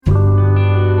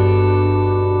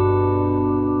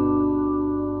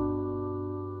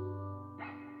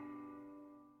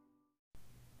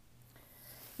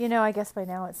I guess by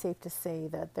now it's safe to say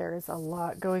that there is a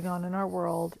lot going on in our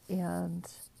world, and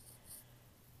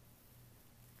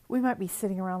we might be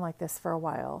sitting around like this for a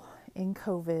while in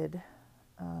COVID,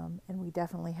 and we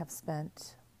definitely have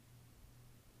spent,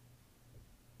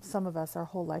 some of us, our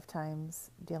whole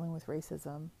lifetimes dealing with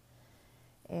racism.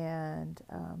 And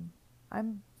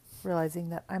I'm realizing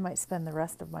that I might spend the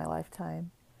rest of my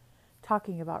lifetime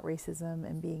talking about racism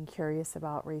and being curious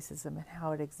about racism and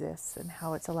how it exists and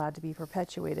how it's allowed to be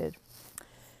perpetuated.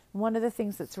 One of the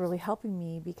things that's really helping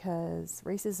me, because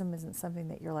racism isn't something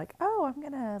that you're like, oh, I'm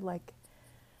going to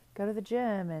go to the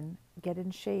gym and get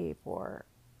in shape, or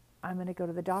I'm going to go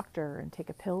to the doctor and take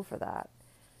a pill for that.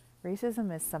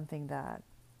 Racism is something that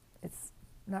it's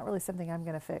not really something I'm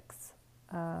going to fix.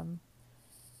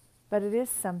 But it is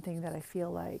something that I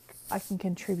feel like I can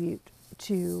contribute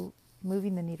to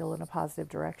moving the needle in a positive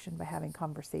direction by having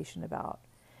conversation about.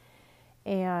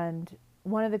 And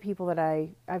one of the people that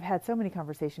I've had so many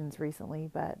conversations recently,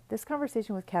 but this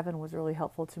conversation with Kevin was really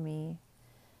helpful to me,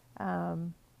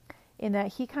 in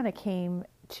that he kind of came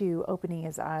to opening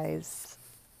his eyes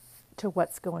to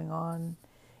what's going on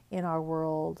in our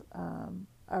world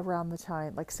around the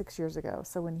time, 6 years ago.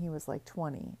 So when he was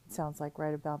 20, it sounds like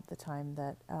right about the time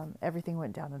that everything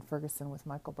went down in Ferguson with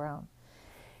Michael Brown.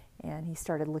 And he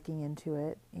started looking into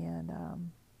it, and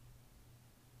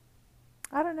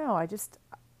I don't know,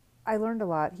 I learned a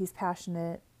lot. He's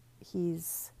passionate,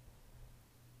 he's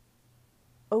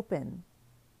open,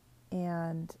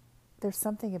 and there's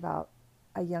something about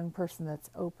a young person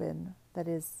that's open that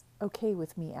is okay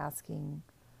with me asking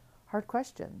hard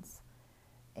questions.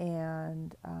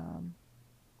 And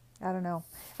I don't know,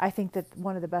 I think that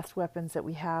one of the best weapons that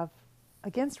we have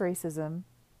against racism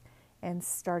and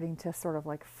starting to sort of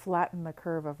flatten the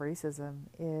curve of racism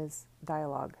is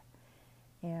dialogue,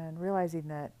 and realizing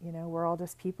that, we're all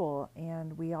just people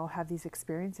and we all have these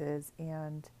experiences.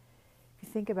 And if you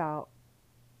think about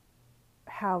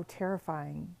how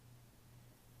terrifying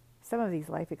some of these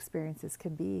life experiences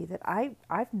can be, that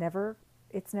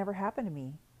it's never happened to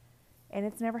me, and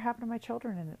it's never happened to my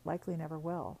children, and it likely never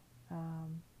will.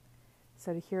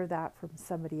 So to hear that from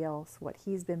somebody else, what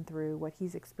he's been through, what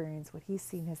he's experienced, what he's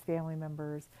seen his family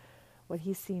members, what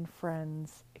he's seen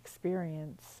friends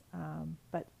experience,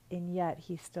 and yet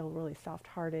he's still really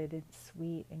soft-hearted and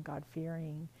sweet and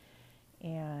God-fearing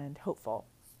and hopeful.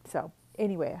 So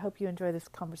anyway, I hope you enjoy this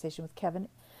conversation with Kevin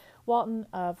Walton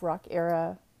of ROC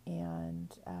Era.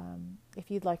 And if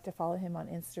you'd like to follow him on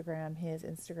Instagram, his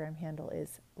Instagram handle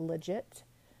is legit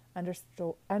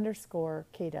 _KW.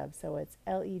 So it's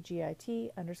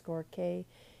LEGIT_KDUB.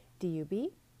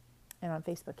 And on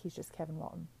Facebook, he's just Kevin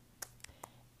Walton.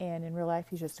 And in real life,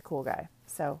 he's just a cool guy.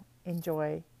 So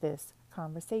enjoy this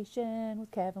conversation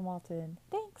with Kevin Walton.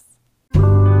 Thanks.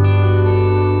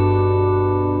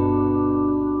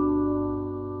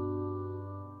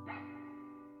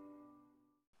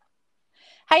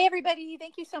 Hi, everybody.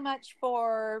 Thank you so much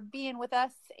for being with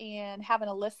us and having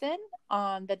a listen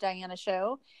on The Diana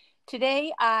Show.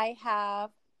 Today, I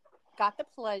have got the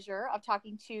pleasure of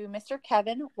talking to Mr.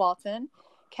 Kevin Walton.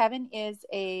 Kevin is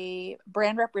a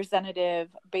brand representative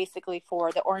basically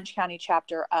for the Orange County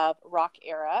chapter of ROC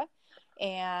Era.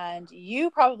 And you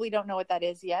probably don't know what that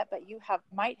is yet, but you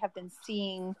might have been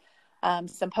seeing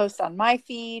some posts on my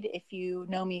feed if you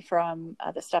know me from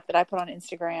the stuff that I put on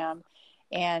Instagram.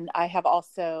 And I have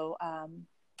also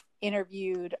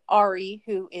interviewed Ari,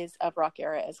 who is of ROC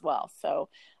Era as well. So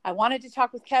I wanted to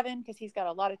talk with Kevin because he's got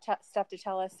a lot of stuff to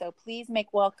tell us. So please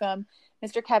make welcome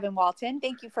Mr. Kevin Walton.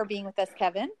 Thank you for being with us,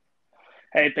 Kevin.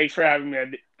 Hey, thanks for having me.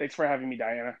 Thanks for having me,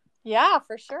 Diana. Yeah,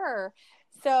 for sure.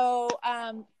 So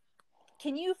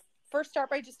can you first start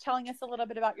by just telling us a little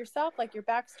bit about yourself, like your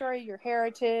backstory, your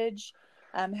heritage,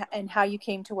 and how you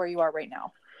came to where you are right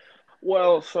now?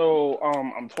 Well, so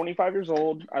I'm 25 years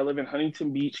old. I live in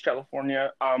Huntington Beach,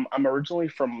 California. I'm originally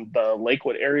from the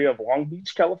Lakewood area of Long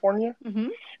Beach, California. Mm-hmm.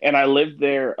 And I lived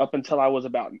there up until I was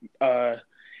about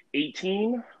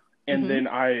 18. And then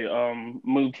I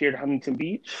moved here to Huntington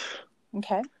Beach.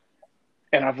 Okay.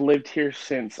 And I've lived here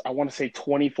since, I want to say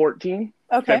 2014.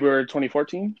 Okay. February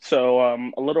 2014. So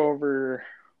a little over,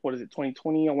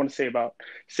 2020? I want to say about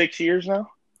 6 years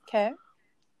now. Okay.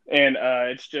 And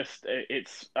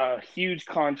it's a huge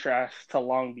contrast to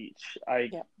Long Beach.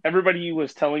 Everybody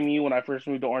was telling me when I first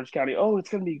moved to Orange County, oh, it's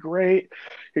going to be great.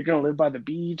 You're going to live by the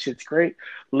beach. It's great.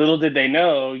 Little did they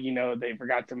know, they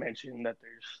forgot to mention that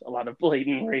there's a lot of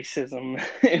blatant racism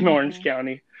in Orange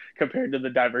County compared to the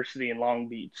diversity in Long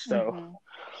Beach. So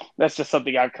that's just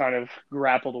something I've kind of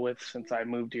grappled with since I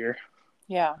moved here.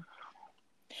 Yeah.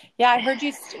 Yeah, I heard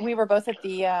you. We were both at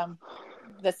the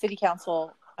city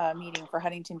council meeting for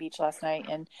Huntington Beach last night,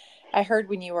 and I heard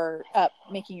when you were up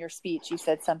making your speech, you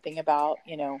said something about,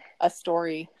 a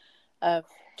story of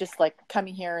just like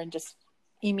coming here and just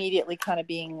immediately kind of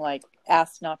being like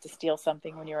asked not to steal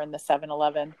something when you're in the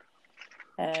 7-Eleven.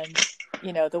 And,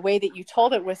 the way that you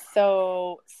told it was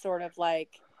so sort of like,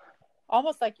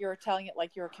 almost like you were telling it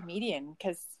like you're a comedian,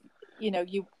 because,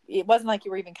 it wasn't like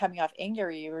you were even coming off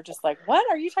angry. You were just like, what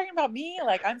are you talking about me?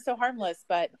 Like, I'm so harmless.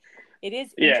 But it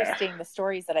is interesting, the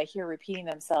stories that I hear repeating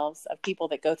themselves of people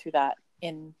that go through that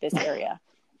in this area.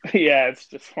 Yeah, it's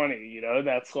just funny,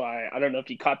 that's why, I don't know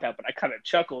if you caught that, but I kind of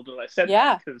chuckled when I said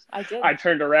that, because I did. I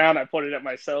turned around, I pointed at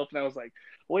myself, and I was like,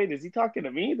 wait, is he talking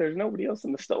to me? There's nobody else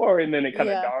in the store. And then it kind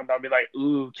of dawned on me like,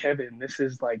 ooh, Kevin, this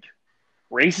is like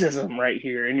racism right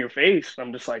here in your face. And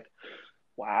I'm just like,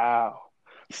 wow.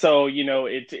 So,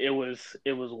 it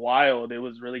was wild. It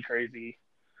was really crazy.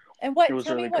 And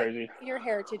tell me what your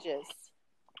heritage is.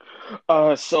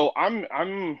 So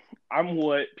I'm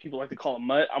what people like to call a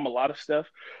mutt. I'm a lot of stuff.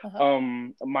 Uh-huh.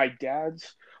 My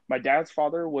dad's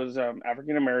father was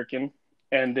African American,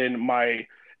 and then my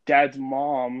dad's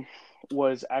mom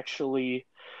was actually,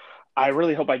 I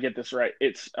really hope I get this right.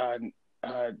 It's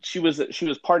she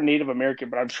was part Native American,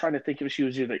 but I'm trying to think if she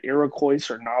was either Iroquois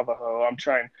or Navajo. I'm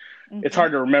trying. Mm-hmm. It's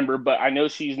hard to remember, but I know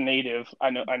she's Native.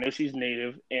 I know she's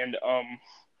Native, and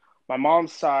my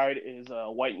mom's side is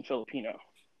white and Filipino.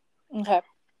 Okay.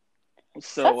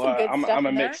 So I'm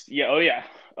a mixed. There? Yeah. Oh yeah.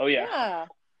 Oh yeah. Yeah.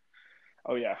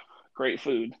 Oh yeah. Great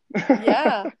food.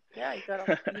 Yeah. Yeah.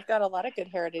 You've got a lot of good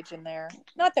heritage in there.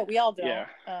 Not that we all don't. Yeah.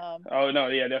 Oh no.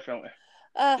 Yeah. Definitely.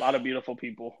 A lot of beautiful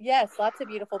people. Yes, lots of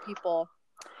beautiful people.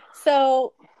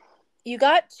 So you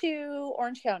got to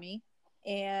Orange County,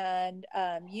 and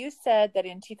you said that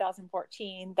in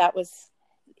 2014, that was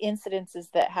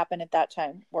incidences that happened at that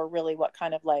time were really what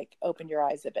kind of like opened your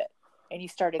eyes a bit, and you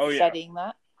started studying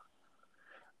that.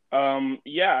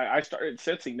 Yeah, I started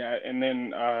sensing that, and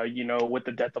then with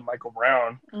the death of Michael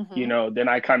Brown, mm-hmm. Then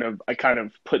I kind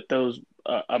of put those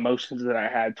emotions that I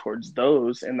had towards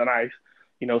those, and then I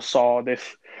saw this,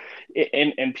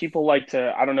 and people like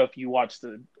to, I don't know if you watch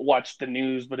the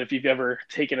news, but if you've ever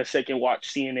taken a second,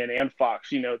 watch CNN and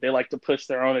Fox, they like to push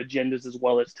their own agendas as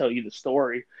well as tell you the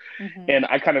story. Mm-hmm. And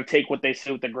I kind of take what they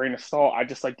say with a grain of salt. I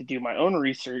just like to do my own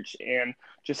research, and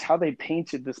just how they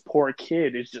painted this poor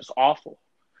kid is just awful.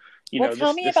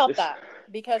 Tell me about that,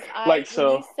 because when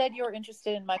you said you were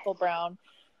interested in Michael Brown,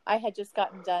 I had just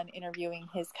gotten done interviewing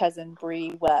his cousin,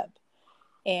 Bree Webb.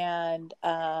 And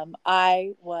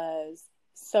I was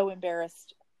so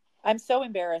embarrassed. I'm so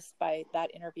embarrassed by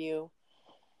that interview.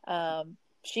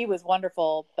 She was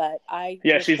wonderful, but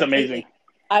she's amazing.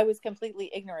 I was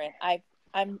completely ignorant.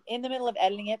 I'm in the middle of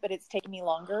editing it, but it's taking me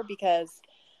longer because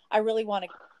I really want to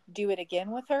do it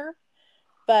again with her.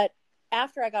 But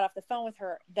after I got off the phone with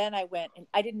her, then I went, and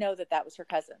I didn't know that was her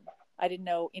cousin. I didn't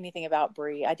know anything about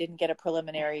Bree. I didn't get a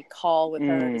preliminary call with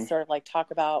her to sort of like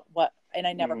talk about what, and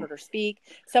I never heard her speak.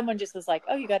 Someone just was like,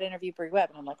 oh, you got to interview Bree Webb.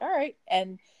 And I'm like, all right.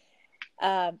 And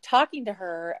talking to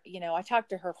her, I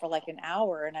talked to her for like an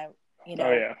hour, and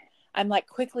I'm like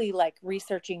quickly like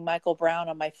researching Michael Brown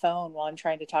on my phone while I'm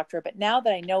trying to talk to her. But now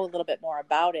that I know a little bit more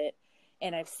about it,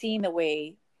 and I've seen the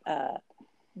way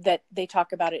that they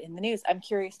talk about it in the news, I'm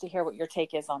curious to hear what your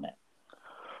take is on it.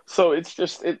 So it's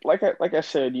just like I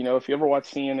said, if you ever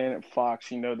watch CNN and Fox,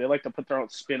 they like to put their own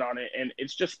spin on it, and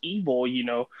it's just evil,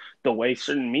 the way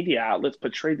certain media outlets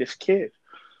portray this kid.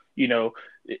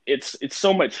 It's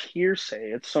so much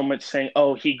hearsay. It's so much saying,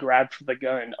 oh, he grabbed for the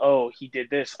gun. Oh, he did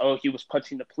this. Oh, he was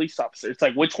punching the police officer. It's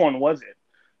like, which one was it?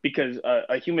 Because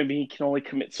a human being can only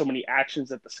commit so many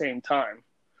actions at the same time.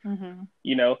 Mm-hmm.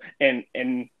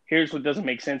 And here's what doesn't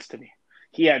make sense to me.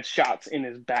 He had shots in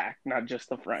his back, not just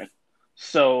the front.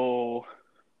 So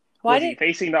was he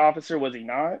facing the officer? Was he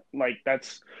not? Like,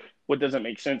 that's what doesn't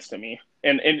make sense to me.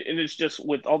 And it's just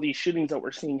with all these shootings that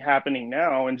we're seeing happening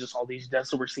now, and just all these deaths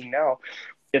that we're seeing now,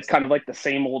 it's kind of like the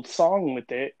same old song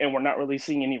with it, and we're not really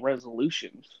seeing any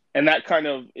resolutions. And that kind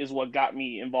of is what got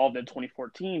me involved in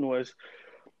 2014 was,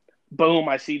 boom,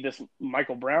 I see this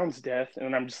Michael Brown's death,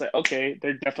 and I'm just like, okay,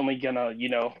 they're definitely gonna,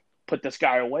 put this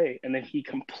guy away. And then he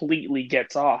completely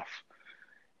gets off.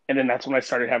 And then that's when I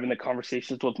started having the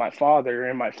conversations with my father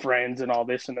and my friends and all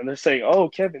this. And then they're saying, oh,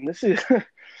 Kevin, this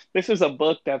is a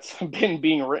book that's been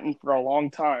being written for a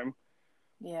long time.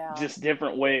 Yeah. Just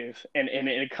different ways. And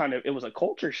it was a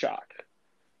culture shock.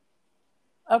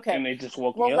 Okay. And they just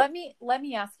woke me up. Well, let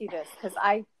me ask you this, because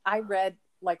I read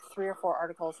like 3 or 4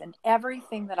 articles, and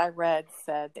everything that I read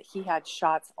said that he had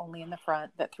shots only in the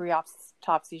front, that 3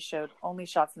 autopsies showed only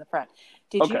shots in the front.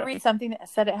 Did you read something that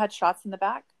said it had shots in the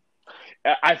back?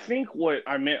 I think what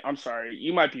I meant, I'm sorry,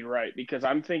 you might be right, because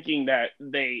I'm thinking that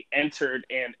they entered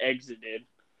and exited.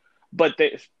 But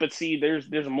see, there's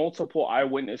multiple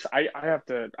eyewitness. I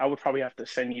would probably have to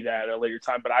send you that at a later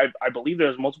time. But I believe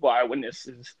there's multiple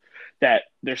eyewitnesses that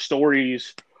their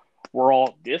stories were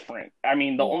all different. I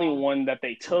mean, the only one that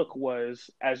they took was,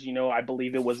 as you know, I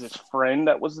believe it was his friend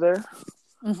that was there,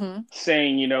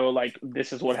 saying, like,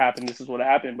 this is what happened, this is what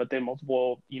happened. But then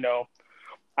multiple,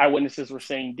 eyewitnesses were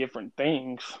saying different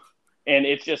things. And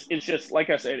it's just like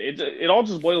I said, it all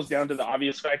just boils down to the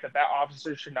obvious fact that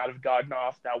officer should not have gotten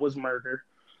off. That was murder,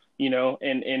 and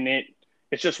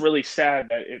it's just really sad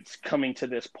that it's coming to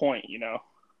this point,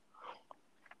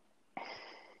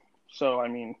 So I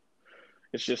mean,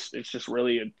 it's just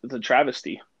really it's a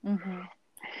travesty. Mm-hmm.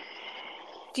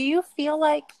 Do you feel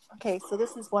like, okay, so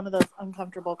this is one of those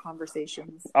uncomfortable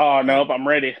conversations. Oh, nope, I'm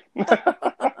ready.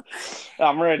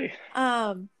 I'm ready.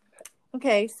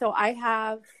 Okay, so I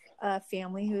have a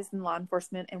family who's in law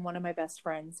enforcement, and one of my best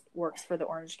friends works for the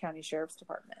Orange County Sheriff's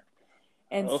Department.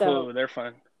 And so they're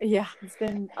fun. Yeah, it's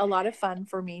been a lot of fun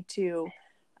for me to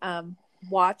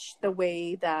watch the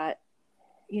way that,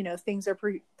 things are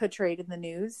portrayed in the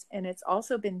news. And it's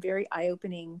also been very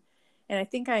eye-opening. And I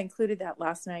think I included that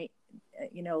last night, a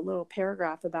little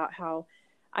paragraph about how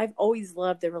I've always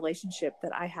loved the relationship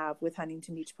that I have with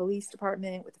Huntington Beach Police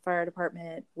Department, with the fire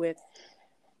department, with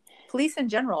police in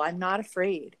general. I'm not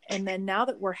afraid. And then now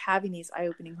that we're having these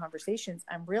eye-opening conversations,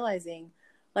 I'm realizing,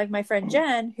 like my friend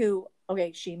Jen, who,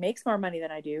 okay, she makes more money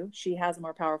than I do. She has a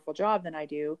more powerful job than I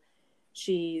do.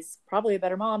 She's probably a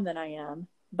better mom than I am,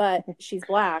 but she's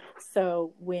Black.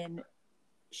 So when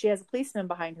she has a policeman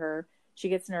behind her, she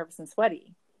gets nervous and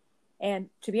sweaty. And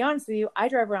to be honest with you, I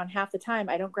drive around half the time.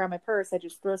 I don't grab my purse. I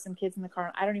just throw some kids in the car.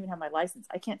 And I don't even have my license.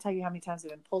 I can't tell you how many times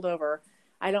I've been pulled over.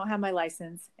 I don't have my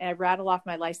license, and I rattle off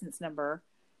my license number,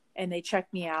 and they check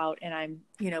me out, and I'm,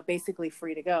 basically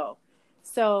free to go.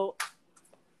 So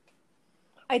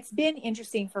it's been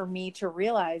interesting for me to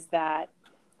realize that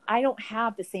I don't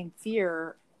have the same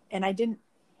fear, and I didn't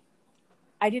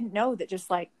know that just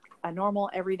like a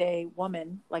normal everyday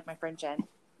woman like my friend Jen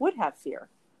would have fear.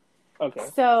 Okay.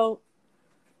 So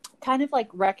kind of like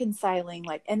reconciling,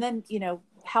 and then,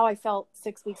 how I felt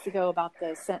 6 weeks ago about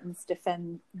the sentence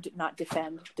defund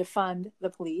the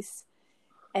police.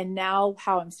 And now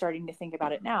how I'm starting to think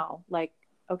about it now, like,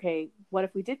 okay, what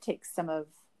if we did take some of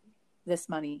this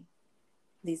money,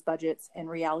 these budgets, and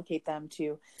reallocate them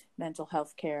to mental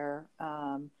health care,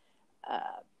 a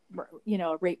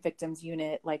rape victims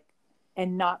unit,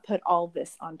 and not put all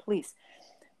this on police.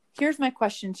 Here's my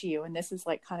question to you. And this is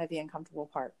like kind of the uncomfortable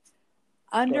part.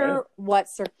 Under what,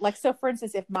 so for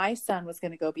instance, if my son was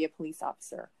going to go be a police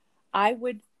officer, I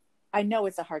know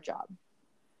it's a hard job,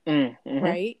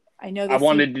 right? I know I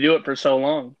wanted to do it for so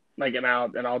long, and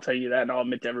I'll tell you that, and I'll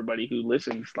admit to everybody who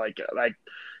listens, like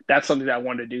that's something that I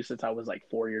wanted to do since I was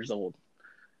 4 years old.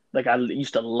 I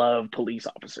used to love police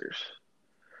officers.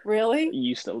 Really?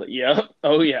 Yeah.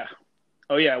 Oh yeah.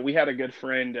 We had a good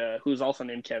friend who's also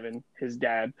named Kevin. His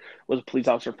dad was a police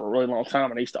officer for a really long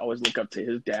time, and I used to always look up to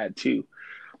his dad too.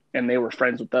 And they were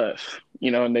friends with us,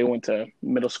 and they went to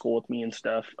middle school with me and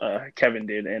stuff. Kevin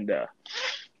did. And,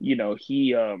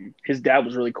 he, his dad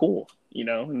was really cool,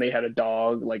 and they had a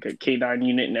dog, like a K9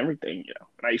 unit and everything,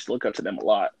 and I used to look up to them a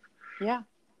lot. Yeah.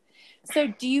 So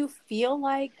do you feel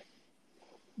like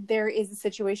there is a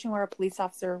situation where a police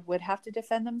officer would have to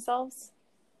defend themselves?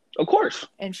 Of course.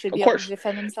 And should be able to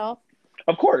defend themselves?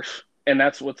 Of course. And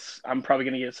that's I'm probably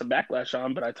going to get some backlash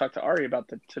on, but I talked to Ari about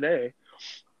that today.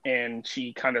 And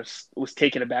she kind of was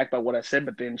taken aback by what I said,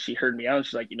 but then she heard me out and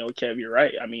she's like, Kev, you're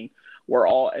right. I mean, we're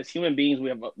all, as human beings,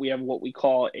 we have what we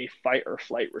call a fight or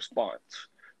flight response.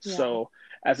 Yeah. So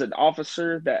as an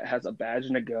officer that has a badge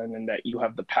and a gun and that you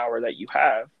have the power that you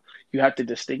have to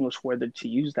distinguish whether to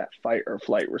use that fight or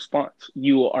flight response.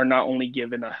 You are not only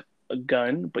given a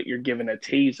gun, but you're given a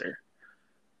taser.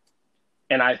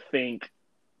 And I think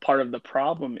part of the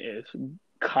problem is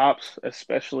cops,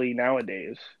 especially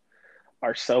nowadays,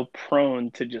 are so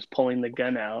prone to just pulling the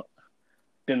gun out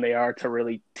than they are to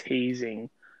really tasing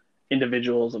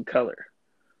individuals of color.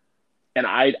 And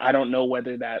I don't know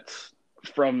whether that's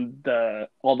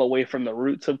all the way from the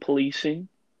roots of policing,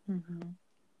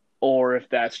 or if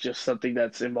that's just something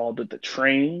that's involved with the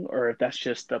training, or if that's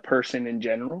just the person in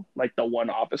general, like the one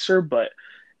officer. But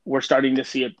we're starting to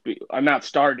see it.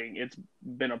 It's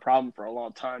been a problem for a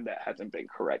long time that hasn't been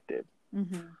corrected.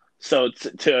 So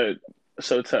to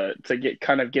so to get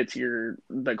to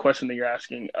the question that you're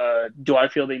asking, do I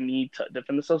feel they need to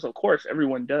defend themselves? Of course,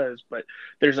 everyone does, but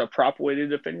there's a proper way to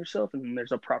defend yourself, and then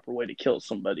there's a proper way to kill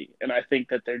somebody. And I think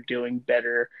that they're doing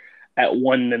better at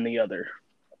one than the other,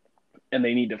 and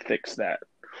they need to fix that.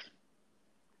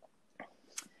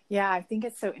 Yeah, I think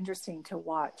it's so interesting to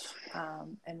watch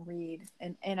and read.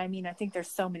 And I mean, I think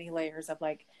there's so many layers of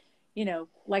like, you know,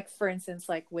 like for instance,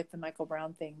 like with the Michael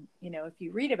Brown thing, you know, if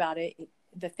you read about it,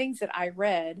 the things that I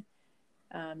read,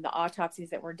 the autopsies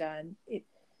that were done,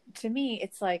 to me,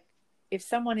 it's like if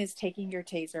someone is taking your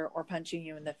taser or punching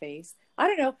you in the face, I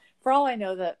don't know. For all I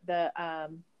know,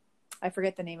 I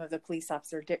forget the name of the police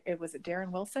officer. Was it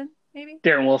Darren Wilson, maybe?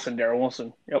 Darren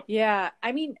Wilson. Yep. Yeah.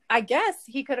 I mean, I guess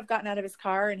he could have gotten out of his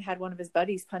car and had one of his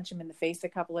buddies punch him in the face a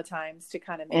couple of times to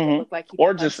kind of make it look like he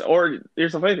or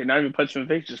here's the funny thing, not even punch him in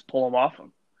the face, just pull him off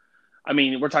him. I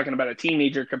mean, we're talking about a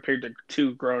teenager compared to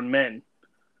two grown men.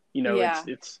 You know, yeah.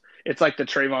 It's like the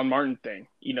Trayvon Martin thing.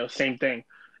 You know, same thing.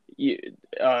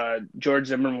 George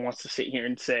Zimmerman wants to sit here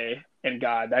and say, and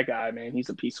God, that guy, man, he's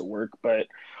a piece of work. But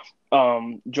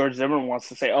George Zimmerman wants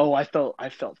to say, "Oh, I felt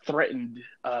threatened.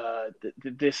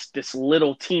 This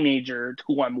little teenager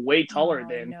who I'm way taller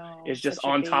than is just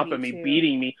on top of me,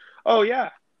 beating me." Oh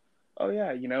yeah,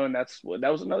 you know, and that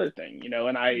was another thing, you know,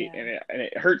 and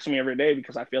it hurts me every day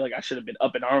because I feel like I should have been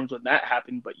up in arms when that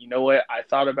happened. But you know what? I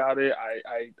thought about it.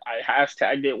 I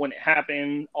hashtagged it when it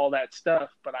happened, all that stuff,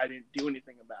 but I didn't do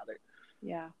anything about it.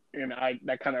 Yeah, and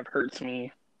that kind of hurts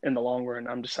me in the long run.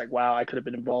 I'm just like, wow, I could have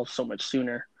been involved so much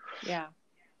sooner.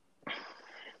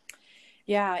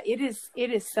 Yeah, it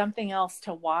is something else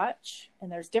to watch,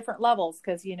 and there's different levels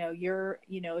because, you know,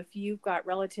 if you've got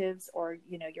relatives or,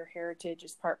 you know, your heritage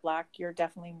is part Black, you're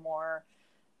definitely more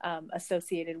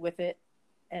associated with it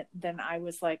than I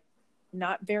was, like,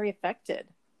 not very affected,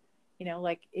 you know,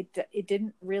 like it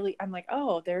didn't really, I'm like,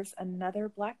 oh, there's another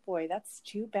Black boy. That's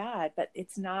too bad. But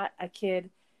it's not a kid.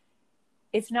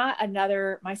 It's not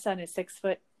my son is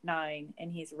 6'9"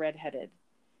 and he's redheaded.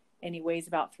 And he weighs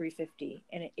about 350.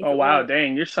 And oh wow,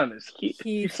 dang! Your son is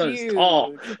your son is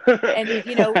tall. And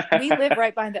you know, we live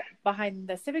right behind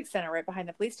the Civic Center, right behind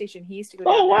the police station. He used to go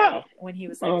down there when he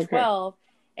was like 12,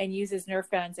 and use his Nerf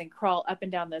guns and crawl up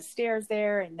and down the stairs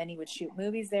there. And then he would shoot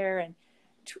movies there. And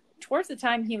towards the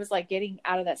time he was like getting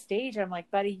out of that stage, I'm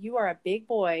like, buddy, you are a big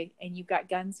boy, and you've got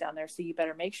guns down there, so you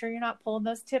better make sure you're not pulling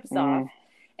those tips off.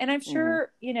 And I'm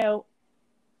sure, you know.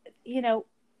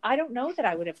 I don't know that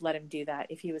I would have let him do that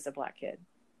if he was a Black kid.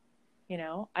 You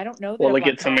know, I don't know. Well, look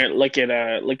at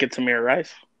Tamir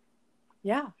Rice.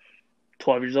 Yeah.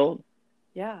 12 years old.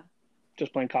 Yeah.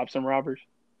 Just playing cops and robbers.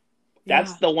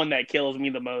 That's the one that kills me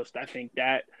the most. I think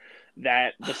that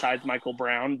besides Michael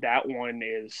Brown, that one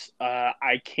is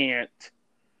I can't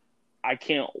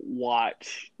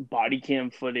watch body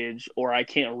cam footage or I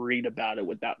can't read about it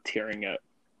without tearing up.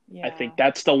 Yeah. I think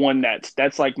that's the one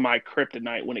that's like my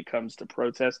kryptonite when it comes to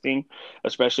protesting,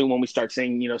 especially when we start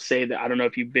saying, you know, say that, I don't know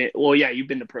if you've been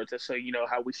to protest. So, you know,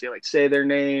 how we say, like, say their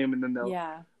name and then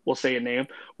we'll say a name.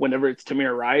 Whenever it's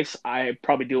Tamir Rice, I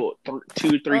probably do it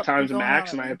 2-3 times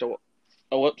max. And I have to,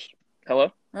 whoops.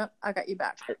 Hello? Oh, I got you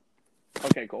back.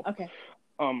 Okay, cool. Okay.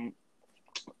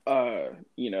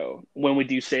 You know, when we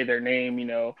do say their name, you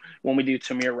know, when we do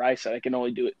Tamir Rice, I can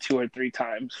only do it 2 or 3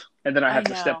 times. And then I have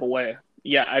to step away.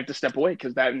 Yeah, I have to step away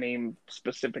because that name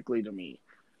specifically to me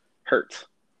hurts,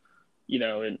 you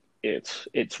know, and it's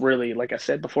really, like I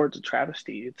said before, it's a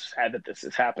travesty. It's sad that this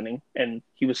is happening, and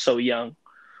he was so young.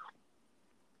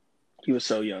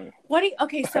 So you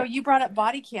brought up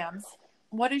body cams.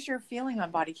 What is your feeling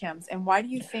on body cams, and why do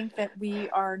you think that we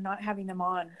are not having them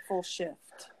on full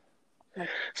shift?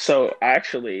 So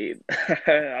actually, that's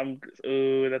a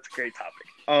great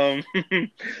topic.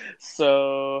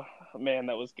 So. Man,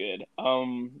 that was good.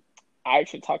 I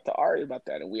actually talked to Ari about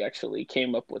that, and we actually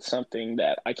came up with something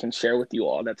that I can share with you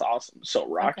all. That's awesome. So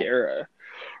ROC Era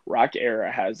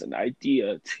has an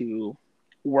idea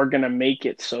we're going to make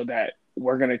it so that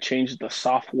we're going to change the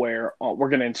software. We're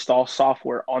going to install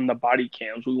software on the body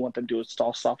cams. We want them to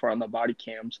install software on the body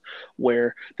cams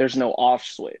where there's no off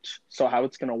switch. So how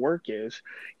it's going to work is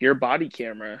your body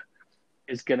camera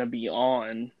is going to be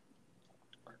on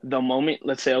the moment,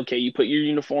 let's say, okay, you put your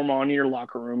uniform on in your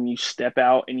locker room, you step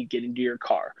out and you get into your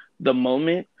car. The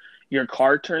moment your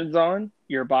car turns on,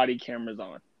 your body camera's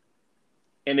on.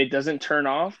 And it doesn't turn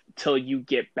off till you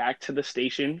get back to the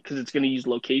station because it's going to use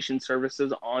location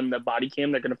services on the body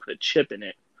cam. They're going to put a chip in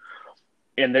it.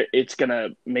 And it's going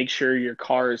to make sure your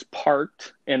car is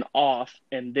parked and off,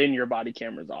 and then your body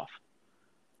camera's off.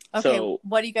 Okay, so,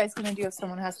 what are you guys going to do if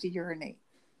someone has to urinate?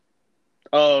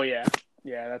 Oh, yeah.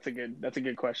 Yeah, that's a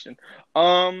good question.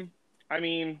 I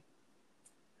mean,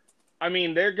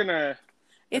 they're gonna.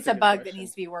 It's a bug that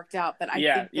needs to be worked out, but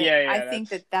I think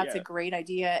that's a great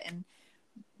idea, and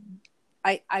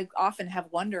I often have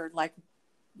wondered, like,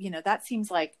 that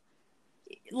seems like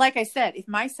I said, if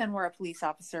my son were a police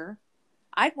officer,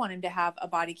 I'd want him to have a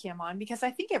body cam on, because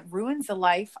I think it ruins the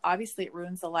life. Obviously, it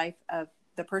ruins the life of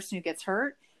the person who gets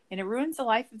hurt, and it ruins the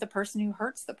life of the person who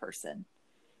hurts the person.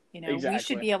 Exactly. We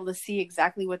should be able to see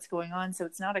exactly what's going on, so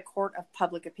it's not a court of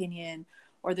public opinion,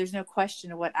 or there's no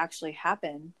question of what actually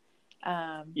happened.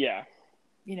 Yeah.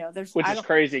 Which is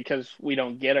crazy, because we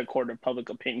don't get a court of public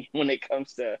opinion when it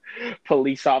comes to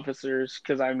police officers,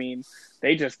 because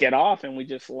they just get off and we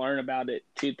just learn about it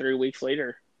 2-3 weeks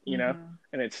later, and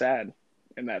it's sad,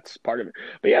 and that's part of it.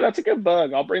 But yeah, that's a good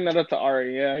bug. I'll bring that up to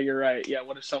Ari. Yeah, you're right. Yeah,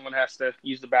 what if someone has to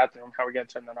use the bathroom? How are we gonna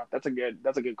turn that off? That's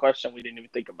a good question we didn't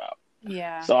even think about.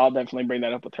 Yeah. So I'll definitely bring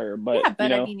that up with her. But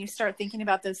you start thinking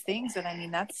about those things,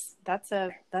 and that's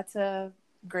a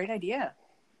great idea.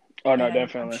 Oh no,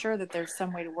 definitely. I'm sure that there's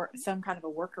some way to work, some kind of a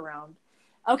workaround.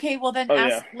 Okay, well then,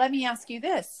 let me ask you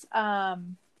this: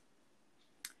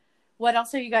 what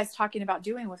else are you guys talking about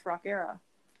doing with ROC Era?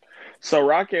 So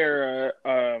ROC Era,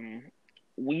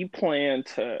 we plan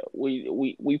to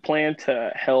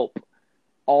help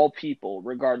all people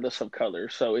regardless of color.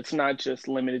 So it's not just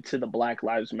limited to the Black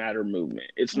Lives Matter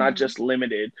movement. It's not just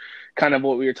limited. Kind of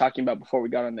what we were talking about before we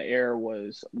got on the air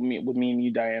was with me and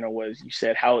you, Diana, was you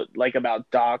said how, like, about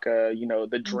DACA,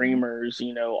 the dreamers,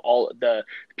 all the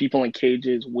people in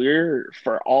cages. We're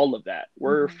for all of that.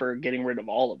 We're for getting rid of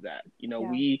all of that.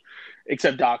 We,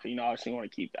 except DACA, obviously want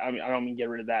to keep, I don't mean get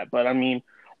rid of that, but we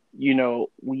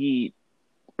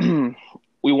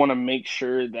we want to make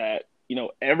sure that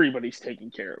everybody's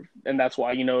taken care of. And that's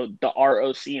why, the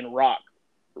ROC in ROC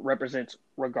represents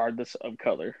regardless of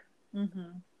color.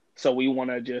 So we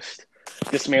want to just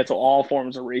dismantle all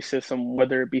forms of racism,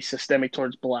 whether it be systemic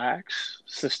towards blacks,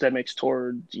 systemic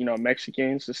towards,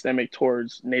 Mexicans, systemic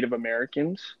towards Native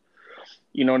Americans.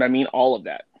 You know what I mean? All of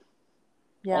that.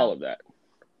 Yeah. All of that.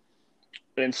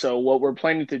 And so what we're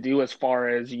planning to do, as far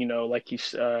as, like you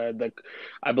said,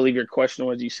 I believe your question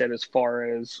was, you said, as far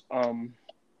as,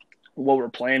 what we're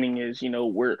planning is,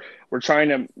 we're trying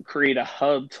to create a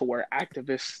hub to where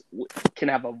activists can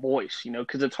have a voice,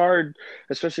 because it's hard,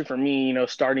 especially for me,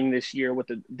 starting this year with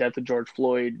the death of George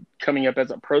Floyd, coming up as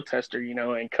a protester,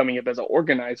 and coming up as an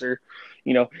organizer,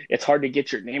 it's hard to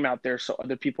get your name out there so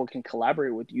other people can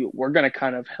collaborate with you. We're going to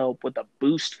kind of help with a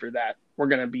boost for that. We're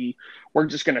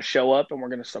just going to show up and we're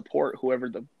going to support whoever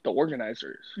the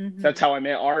organizer is. That's how I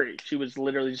met Ari. She was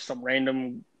literally just some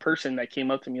random person that came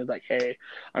up to me and was like, hey,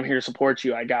 I'm here to support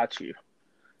you. I got you.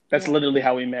 That's literally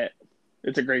how we met.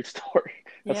 It's a great story.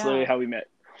 That's literally how we met.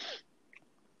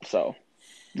 So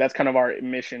that's kind of our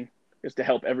mission, is to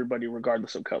help everybody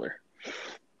regardless of color.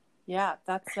 Yeah,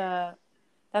 that's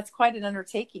quite an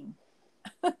undertaking.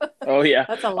 Oh yeah,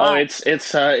 that's a lot. It's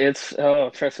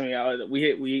trust me,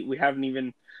 we haven't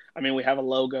even, we have a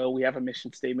logo, we have a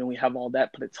mission statement, we have all that,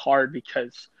 but it's hard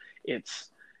because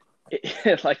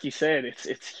like you said,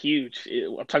 it's huge.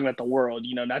 I'm talking about the world,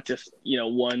 not just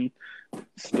one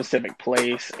specific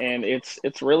place, and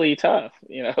it's really tough,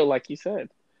 like you said.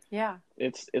 Yeah,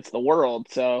 it's the world.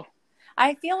 So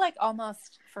I feel like,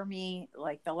 almost for me,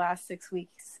 like the last 6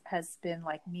 weeks has been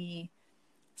like me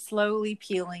slowly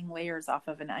peeling layers off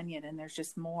of an onion, and there's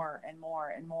just more and more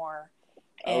and more.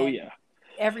 And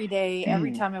every day,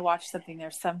 every time I watch something,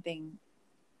 there's some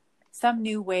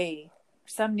new way,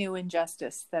 some new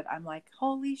injustice that I'm like,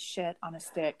 holy shit on a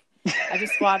stick. I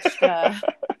just watched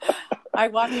I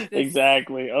watched this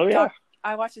exactly. Oh yeah.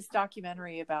 I watched this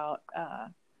documentary about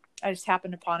I just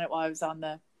happened upon it while I was on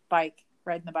the bike,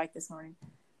 riding the bike this morning.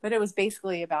 But it was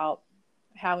basically about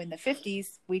how in the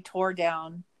 50s we tore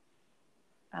down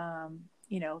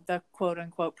the quote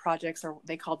unquote projects, or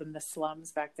they called them the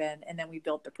slums back then. And then we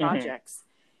built the projects,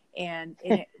 and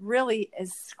it really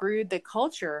has screwed the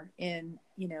culture in,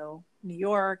 New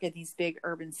York and these big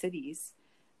urban cities.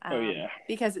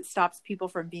 Because it stops people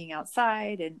from being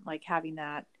outside and like having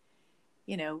that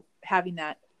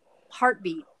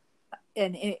heartbeat.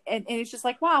 And it's just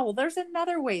like, wow, well, there's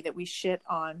another way that we shit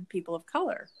on people of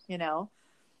color,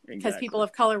 because people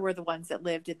of color were the ones that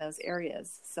lived in those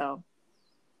areas. So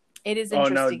it is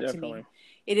interesting to me.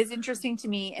 It is interesting to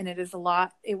me, and it was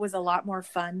a lot more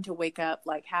fun to wake up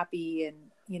like happy and,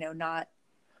 not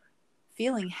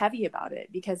feeling heavy about it,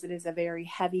 because it is a very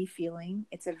heavy feeling.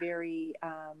 It's a very,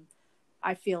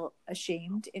 I feel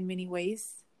ashamed in many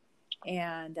ways.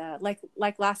 And like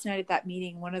last night at that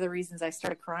meeting, one of the reasons I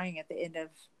started crying at the end of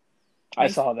I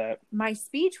saw that my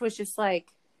speech was just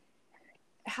like,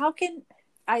 how can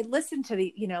I listen to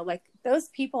the, like those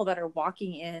people that are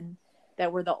walking in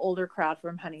that were the older crowd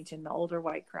from Huntington, the older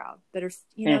white crowd that are,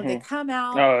 they come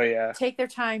out, take their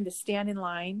time to stand in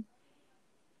line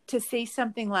to say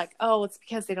something like, oh, it's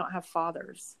because they don't have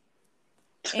fathers.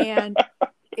 And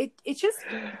it just,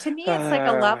 to me, it's like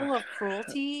a level of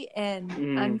cruelty and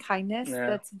unkindness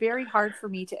that's very hard for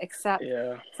me to accept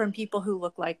from people who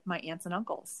look like my aunts and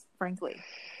uncles, frankly.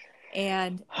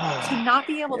 And to not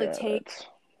be able to take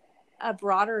a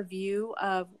broader view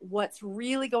of what's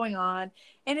really going on.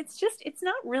 And it's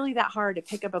not really that hard to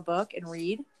pick up a book and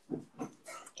read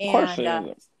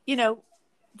and,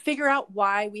 figure out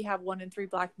why we have 1 in 3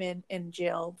 black men in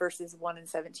jail versus 1 in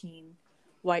 17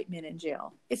 white men in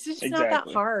jail. It's just not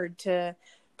that hard to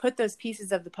put those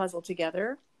pieces of the puzzle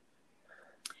together.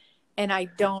 And I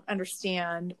don't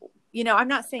understand, I'm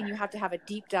not saying you have to have a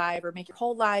deep dive or make your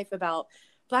whole life about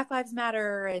Black Lives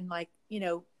Matter and like,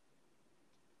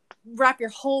 wrap your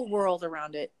whole world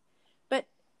around it.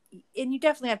 And you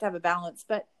definitely have to have a balance,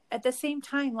 but at the same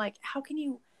time, like, how can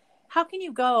you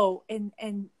go and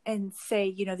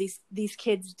say, these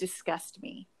kids disgust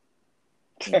me,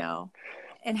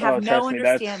 and have no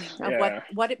understanding of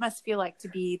what it must feel like to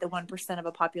be the 1% of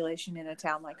a population in a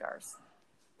town like ours,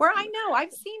 where I know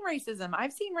I've seen racism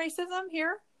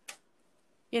here.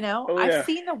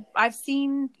 I've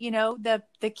seen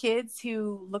the kids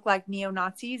who look like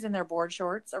neo-Nazis in their board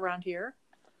shorts around here.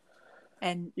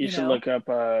 And you should look up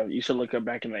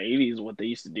back in the 80s what they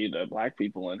used to do to black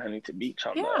people in Huntington Beach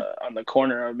on the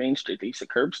corner of Main Street. They used to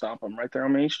curb stomp them right there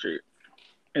on Main Street,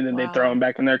 and then they throw them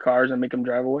back in their cars and make them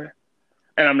drive away.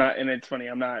 And it's funny,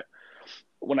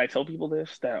 when I tell people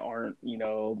this that aren't,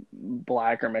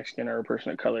 black or Mexican or a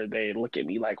person of color, they look at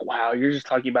me like, wow, you're just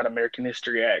talking about American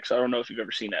History X. I don't know if you've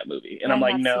ever seen that movie. And I'm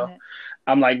like, no,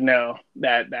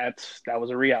 that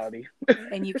was a reality.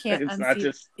 And you can't it's unsee, not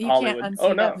just you Hollywood. can't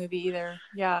unsee that movie either.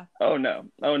 Yeah. Oh no.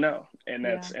 And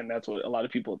that's what a lot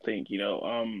of people think,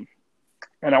 and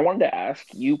I wanted to ask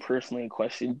you personally a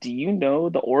question. Do you know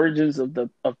the origins of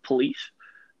police?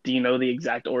 Do you know the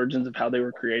exact origins of how they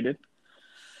were created?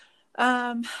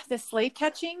 The slave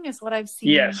catching is what I've seen.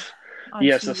 Yes,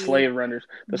 TV.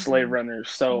 the slave runners.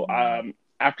 So,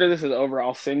 after this is over,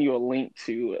 I'll send you a link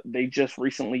to. They just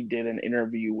recently did an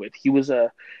interview with. He was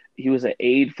an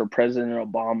aide for President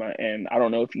Obama, and I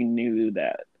don't know if you knew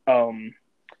that.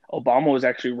 Obama was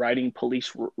actually writing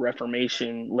police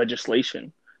reformation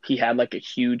legislation. He had like a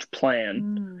huge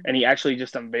plan, and he actually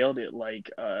just unveiled it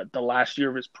like the last year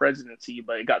of his presidency,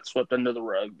 but it got swept under the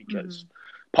rug because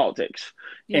politics.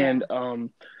 Yeah.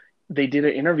 And they did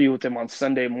an interview with him on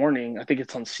Sunday morning. I think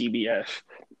it's on CBS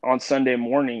on Sunday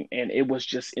morning, and it was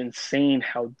just insane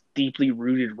how deeply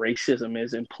rooted racism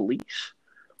is in police.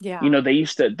 Yeah, they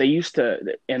used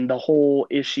to, and the whole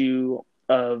issue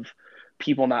of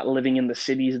people not living in the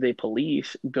cities they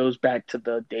police goes back to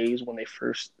the days when they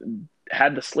first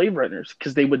had the slave runners,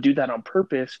 because they would do that on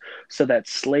purpose so that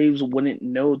slaves wouldn't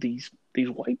know these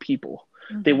white people.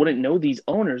 They wouldn't know these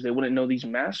owners. They wouldn't know these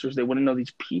masters. They wouldn't know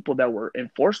these people that were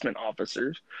enforcement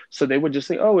officers. So they would just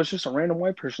say, oh, it's just a random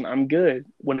white person, I'm good.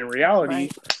 When in reality,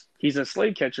 he's a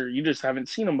slave catcher. You just haven't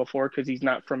seen him before because he's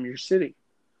not from your city.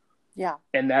 Yeah.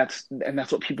 And that's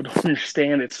what people don't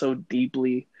understand. It's so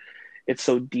deeply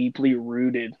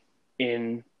rooted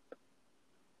in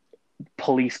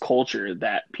police culture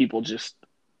that people just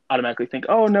automatically think,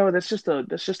 oh no, that's just a.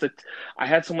 I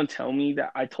had someone tell me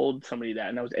that. I told somebody that,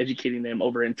 and I was educating them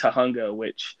over in Tahunga,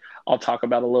 which I'll talk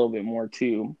about a little bit more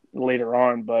too later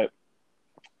on. But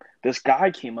this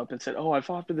guy came up and said, oh, I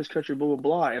fought for this country, blah, blah,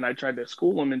 blah. And I tried to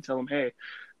school him and tell him, hey,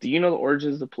 do you know the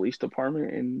origins of the police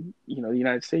department in, the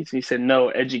United States? And he said, no,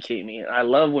 educate me. And I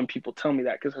love when people tell me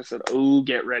that, because I said, oh,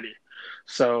 get ready.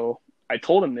 So I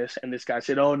told him this, and this guy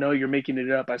said, oh, no, you're making it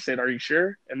up. I said, are you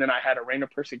sure? And then I had a random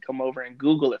person come over and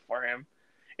Google it for him.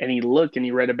 And he looked and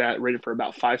he read it for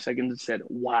about 5 seconds and said,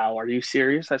 wow, are you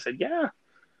serious? I said, yeah,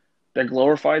 they're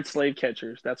glorified slave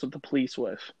catchers. That's what the police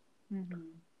was. Mm-hmm.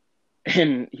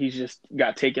 And he just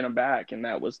got taken aback. And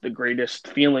that was the greatest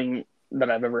feeling that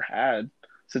I've ever had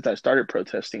since I started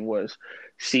protesting, was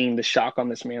seeing the shock on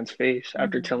this man's face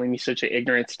after telling me such an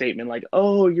ignorant statement like,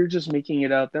 oh, you're just making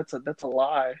it up. That's a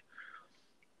lie.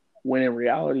 When in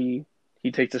reality,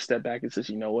 he takes a step back and says,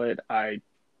 you know what?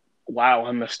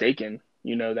 I'm mistaken.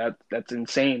 That's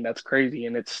insane. That's crazy.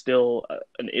 And it's still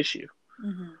an issue.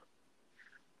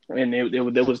 Mm-hmm. And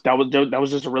that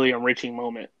was just a really enriching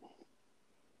moment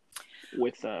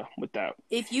with that.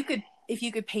 If you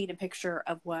could paint a picture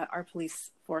of what our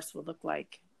police force would look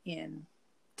like in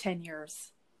 10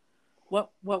 years,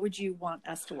 what would you want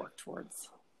us to work towards?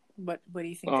 What do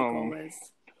you think the goal is?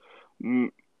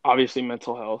 Obviously,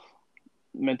 mental health.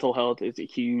 Mental health is a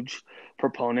huge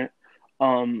proponent.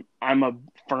 I'm a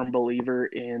firm believer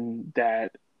in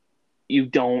that you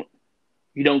don't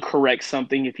correct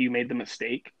something if you made the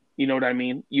mistake. You know what I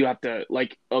mean? You have to,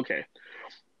 like, okay.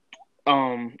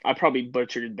 I probably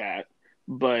butchered that,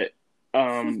 but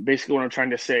basically what I'm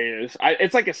trying to say is,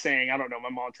 it's like a saying. I don't know. My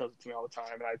mom tells it to me all the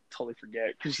time, and I totally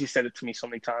forget because she said it to me so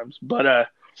many times. But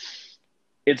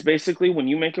it's basically when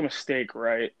you make a mistake,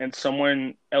 right, and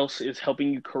someone else is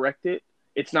helping you correct it.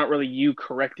 It's not really you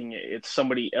correcting it. It's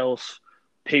somebody else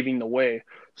paving the way.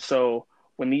 So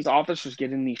when these officers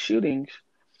get in these shootings,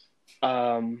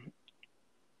 um,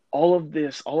 all of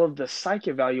the psych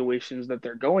evaluations that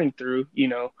they're going through,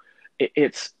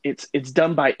 it's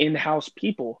done by in-house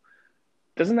people.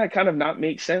 Doesn't that kind of not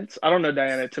make sense? I don't know,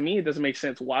 Diana. To me, it doesn't make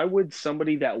sense. Why would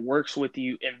somebody that works with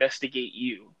you investigate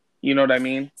you? You know what I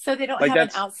mean? So they don't have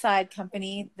an outside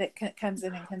company that comes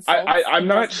in and consults. I'm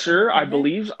not sure. I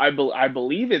believe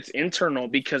it's internal,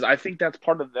 because I think that's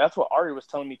what Ari was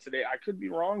telling me today. I could be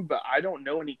wrong, but I don't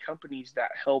know any companies that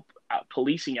help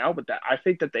policing out with that. I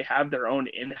think that they have their own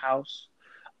in-house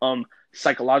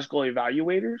psychological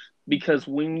evaluators, because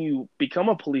when you become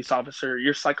a police officer,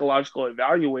 your psychological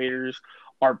evaluators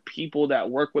are people that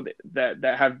work with it,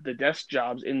 that have the desk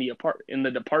jobs in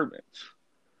the departments.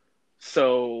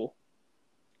 So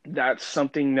that's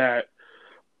something that,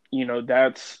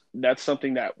 that's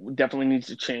something that definitely needs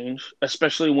to change,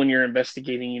 especially when you're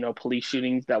investigating, police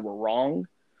shootings that were wrong.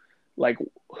 Like,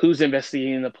 who's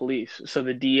investigating the police? So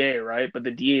the DA, right? But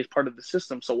the DA is part of the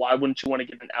system. So why wouldn't you want to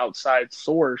get an outside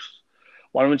source?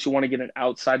 Why wouldn't you want to get an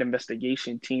outside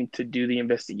investigation team to do the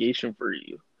investigation for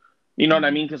you? You know what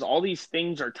I mean? Because all these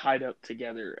things are tied up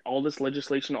together. All this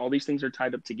legislation, all these things are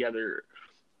tied up together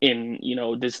in,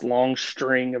 this long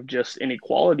string of just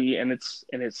inequality, and it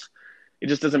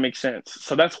just doesn't make sense.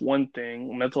 So that's one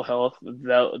thing. Mental health,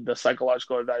 the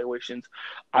psychological evaluations.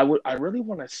 I really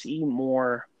want to see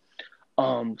more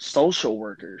social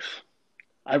workers.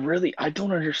 I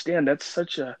don't understand. That's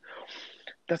such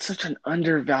an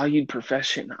undervalued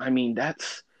profession. I mean,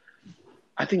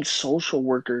 I think social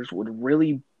workers would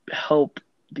really help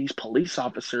these police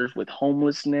officers with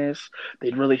homelessness.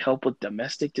 They'd really help with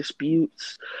domestic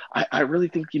disputes. I really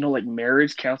think, like,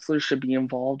 marriage counselors should be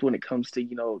involved when it comes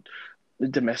to, the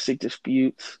domestic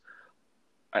disputes.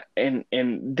 And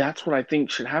that's what I think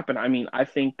should happen. I mean, I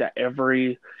think that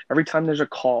every time there's a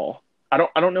call, I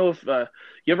don't know if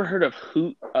you ever heard of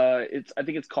I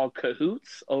think it's called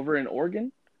Cahoots over in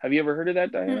Oregon. Have you ever heard of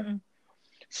that, Diana? Mm-mm.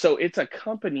 So it's a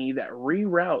company that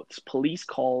reroutes police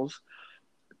calls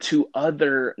to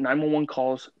other 911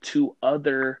 calls to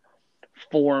other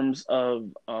forms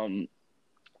of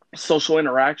social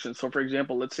interaction. So, for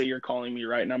example, let's say you're calling me,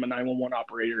 right, and I'm a 911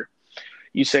 operator.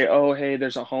 You say, oh, hey,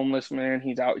 there's a homeless man.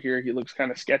 He's out here. He looks kind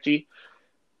of sketchy.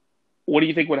 What do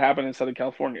you think would happen in Southern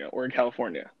California or in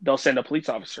California? They'll send a police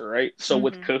officer, right? So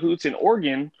with Cahoots in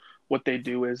Oregon, what they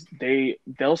do is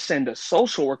they'll send a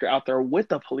social worker out there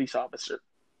with a police officer.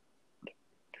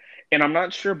 And I'm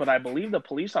not sure, but I believe the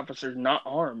police officer is not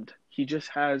armed. He just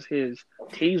has his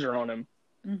taser on him.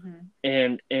 Mm-hmm.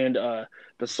 And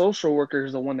the social worker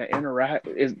is the one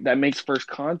that makes first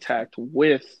contact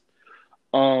with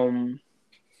the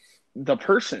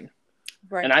person.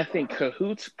 Right. And I think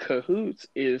Cahoots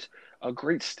is a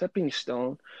great stepping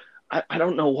stone. I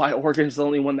don't know why Oregon's the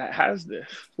only one that has this.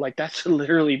 Like, that should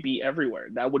literally be everywhere.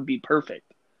 That would be perfect.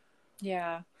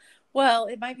 Yeah. Well,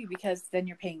 it might be because then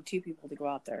you're paying two people to go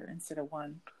out there instead of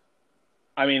one.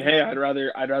 I mean, hey, I'd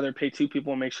rather pay two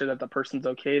people and make sure that the person's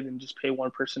okay than just pay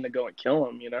one person to go and kill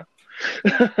them,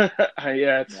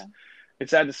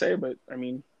 It's sad to say, but I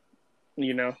mean,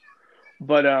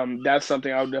 But that's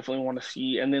something I would definitely want to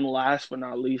see. And then last but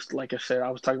not least, like I said, I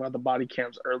was talking about the body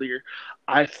cams earlier.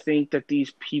 I think that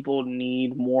these people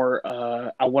need more,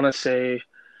 I want to say,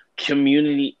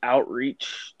 community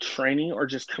outreach training, or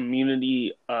just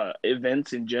community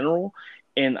events in general.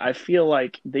 And I feel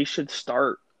like they should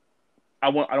start, I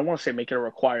don't want to say make it a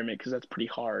requirement, because that's pretty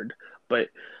hard, but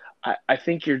I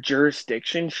think your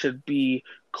jurisdiction should be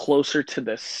closer to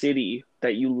the city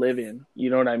that you live in.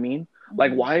 You know what I mean? Mm-hmm.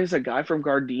 Like, why is a guy from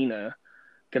Gardena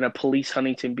going to police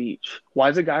Huntington Beach? Why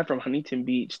is a guy from Huntington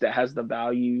Beach that has the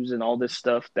values and all this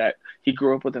stuff that he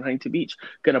grew up with in Huntington Beach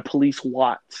going to police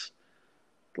Watts?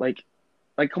 Like,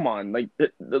 come on. Like,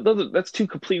 that's two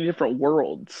completely different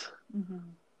worlds. Mm-hmm.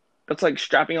 That's like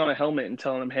strapping on a helmet and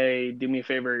telling him, hey, do me a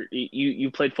favor. You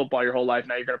played football your whole life.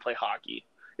 Now you're going to play hockey.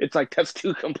 It's like, that's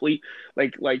too complete.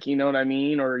 Like, you know what I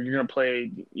mean? Or you're going to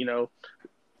play,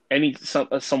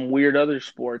 some weird other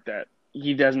sport that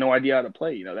he has no idea how to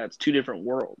play. That's two different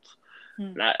worlds.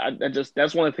 And I just,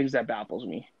 that's one of the things that baffles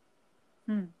me.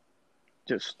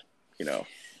 Just,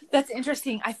 That's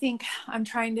interesting. I think I'm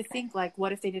trying to think, like,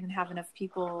 what if they didn't have enough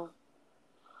people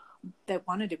that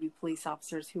wanted to be police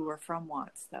officers who were from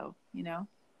Watts, though,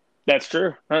 That's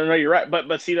true. No, you're right.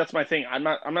 But see, that's my thing. I'm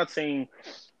not saying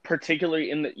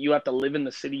particularly you have to live in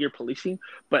the city you're policing,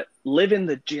 but live in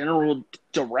the general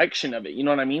direction of it. You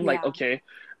know what I mean? Yeah. Like, okay,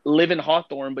 live in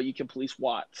Hawthorne, but you can police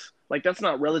Watts. Like, that's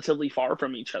not relatively far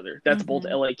from each other. That's both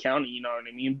LA County, you know what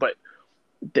I mean? But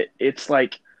it's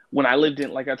like, when I lived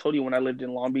in, like I told you, when I lived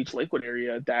in Long Beach, Lakewood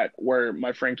area, that where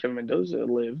my friend Kevin Mendoza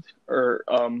lived, or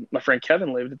my friend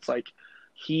Kevin lived, it's like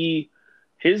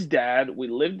his dad, he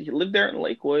lived there in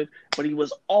Lakewood, but he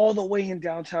was all the way in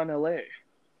downtown LA.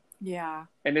 Yeah.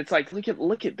 And it's like, look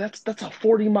at that's a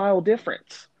 40-mile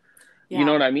difference. Yeah. You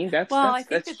know what I mean? I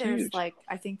think that there's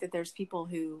I think that there's people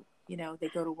who, they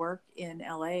go to work in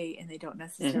LA and they don't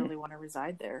necessarily want to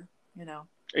reside there,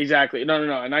 Exactly. No.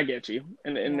 And I get you.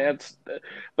 And that's,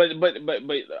 but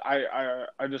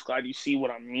I'm just glad you see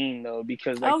what I mean, though,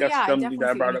 because that's something that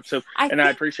I brought up. So, I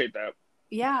appreciate that.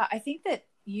 Yeah. I think that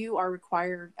you are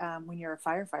required, when you're a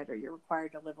firefighter, you're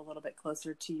required to live a little bit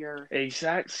closer to your.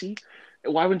 See,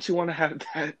 why wouldn't you want to have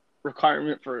that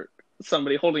requirement for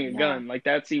somebody holding a gun? Like,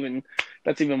 that's even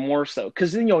more so.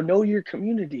 Cause then you'll know your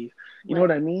community. You know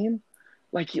what I mean?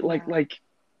 Like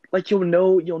you'll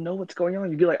know what's going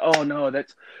on. You'd be like, oh no,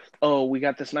 we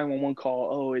got this 911 call.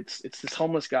 Oh, it's this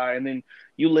homeless guy. And then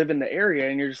you live in the area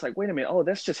and you're just like, wait a minute. Oh,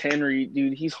 that's just Henry,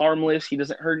 dude. He's harmless. He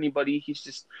doesn't hurt anybody. He's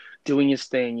just doing his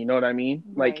thing. You know what I mean?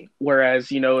 Right. Like,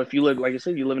 whereas, if you live, like I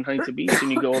said, you live in Huntington Beach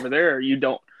and you go over there, you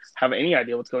don't have any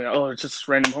idea what's going on. Oh, it's just this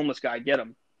random homeless guy. Get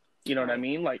him. You know what I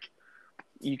mean? Like,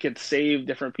 you could save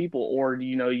different people, or,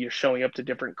 you're showing up to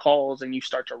different calls and you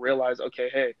start to realize, okay,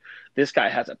 hey, this guy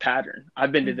has a pattern.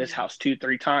 I've been to this house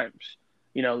 2-3 times.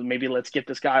 Maybe let's get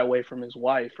this guy away from his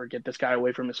wife or get this guy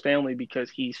away from his family because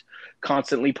he's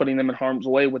constantly putting them in harm's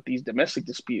way with these domestic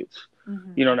disputes.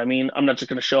 You know what I mean? I'm not just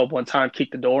going to show up one time, kick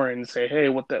the door and say, hey,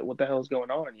 what the hell is going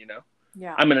on?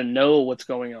 Yeah. I'm going to know what's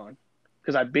going on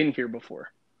because I've been here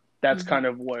before. That's kind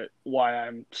of why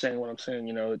I'm saying what I'm saying.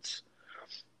 It's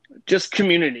just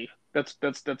community. That's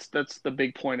the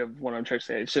big point of what I'm trying to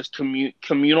say. It's just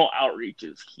communal outreach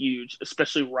is huge,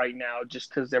 especially right now, just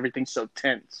because everything's so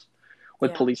tense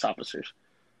with police officers.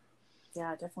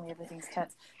 Yeah, definitely everything's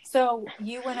tense. So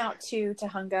you went out to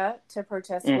Tahunga to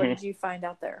protest. What did you find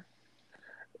out there?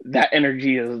 That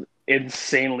energy is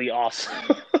insanely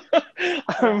awesome.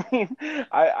 I mean,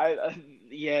 I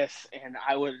yes, and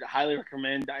I would highly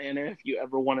recommend, Diana, if you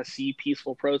ever want to see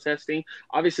peaceful protesting.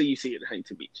 Obviously, you see it in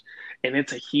Huntington Beach, and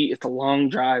it's a long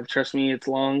drive. Trust me, it's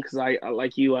long because I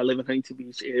like you. I live in Huntington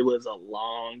Beach. It was a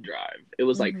long drive. It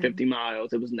was like 50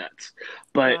 miles. It was nuts,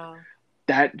 but. Wow.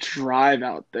 That drive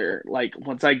out there, like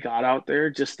once I got out there,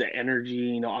 just the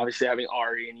energy, obviously having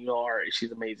Ari, and Ari,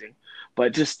 she's amazing,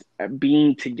 but just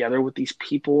being together with these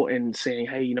people and saying,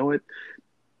 hey, you know what?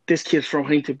 This kid's from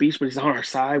Huntington Beach, but he's on our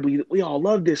side. We all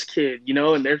love this kid,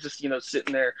 and they're just,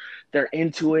 sitting there, they're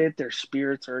into it. Their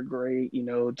spirits are great,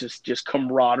 just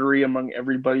camaraderie among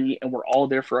everybody. And we're all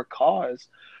there for a cause,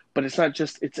 but it's not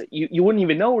just, you wouldn't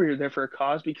even know we were there for a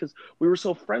cause because we were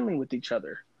so friendly with each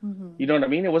other. You know what I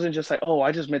mean? It wasn't just like, oh,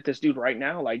 I just met this dude right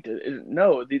now. Like,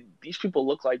 no, these people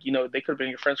look like, they could have been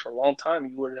your friends for a long time.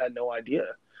 You would have had no idea.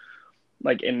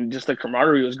 Like, and just the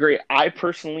camaraderie was great. I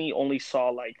personally only saw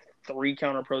like 3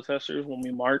 counter protesters when we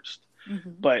marched,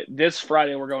 but this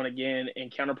Friday we're going again,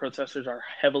 and counter protesters are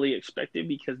heavily expected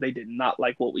because they did not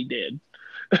like what we did.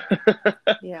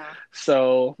 Yeah.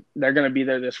 So they're going to be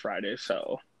there this Friday.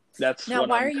 So that's now. What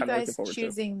why I'm are you guys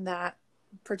choosing that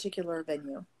particular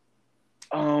venue?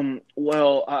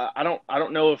 Well, I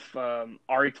don't know if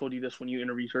Ari told you this when you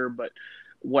interviewed her, but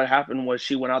what happened was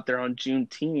she went out there on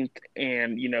Juneteenth,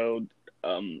 and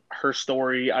her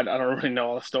story. I don't really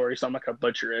know all the story, so I'm not gonna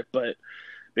butcher it. But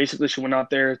basically, she went out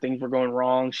there. Things were going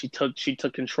wrong. She took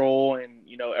control, and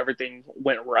everything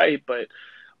went right. But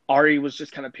Ari was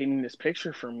just kind of painting this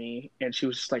picture for me, and she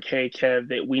was just like, "Hey, Kev,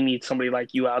 that we need somebody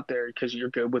like you out there because you're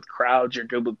good with crowds, you're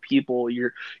good with people,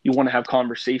 you want to have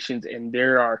conversations." And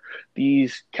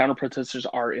these counter protesters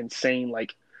are insane.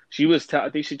 Like I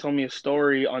think she told me a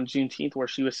story on Juneteenth where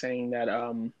she was saying that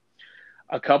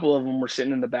a couple of them were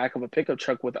sitting in the back of a pickup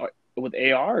truck with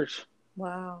ARs.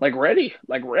 Wow! Like ready.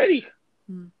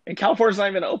 And California's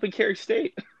not even an open carry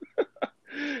state.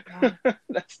 Wow.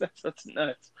 That's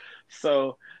nuts.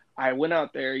 So I went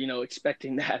out there,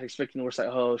 expecting we're like,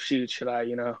 oh shoot, should I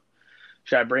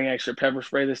bring extra pepper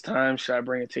spray this time? Should I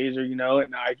bring a taser?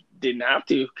 And I didn't have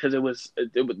to because it was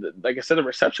like I said, the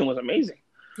reception was amazing.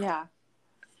 Yeah.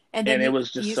 And then it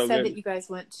was just so good. You said that you guys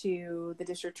went to the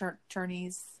district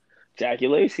attorney's, Jackie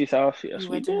Lacey's house. Yes, you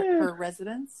went to her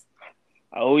residence.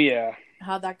 Oh yeah.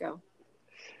 How'd that go?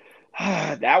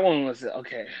 That one was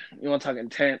okay. You want to talk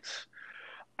intense?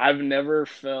 I've never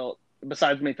felt,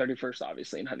 besides May 31st,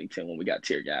 obviously in Huntington when we got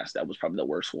tear gas, that was probably the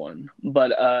worst one.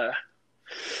 But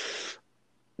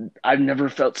I've never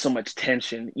felt so much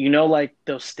tension. You know, like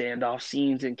those standoff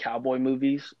scenes in cowboy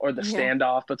movies, or the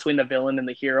standoff between the villain and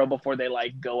the hero before they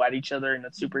like go at each other in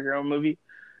a superhero movie.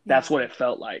 That's what it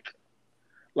felt like.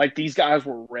 Like these guys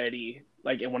were ready.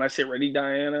 Like, and when I say ready,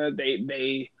 Diana,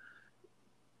 they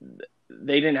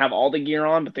didn't have all the gear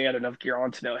on, but they had enough gear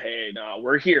on to know, hey, no,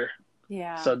 we're here.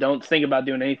 Yeah. So don't think about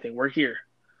doing anything. We're here.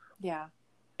 Yeah.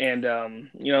 And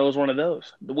you know, it was one of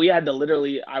those. We had to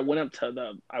literally. I went up to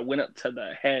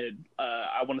the head.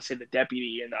 I want to say the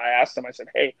deputy, and I asked him. I said,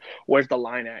 "Hey, where's the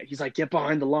line at?" He's like, "Get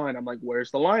behind the line." I'm like,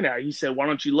 "Where's the line at?" He said, "Why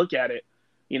don't you look at it?"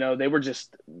 You know, they were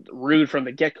just rude from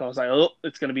the get go. I was like, "Oh,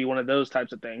 it's going to be one of those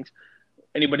types of things.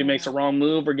 Anybody makes a wrong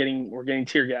move, we're getting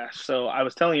tear gas." So I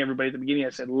was telling everybody at the beginning. I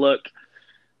said, "Look,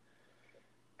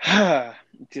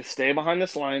 just stay behind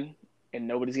this line. And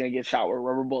nobody's going to get shot with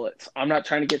rubber bullets. I'm not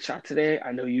trying to get shot today.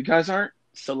 I know you guys aren't.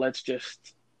 So let's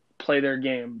just play their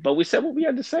game." But we said what we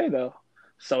had to say, though.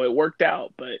 So it worked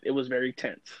out, but it was very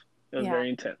tense. It was very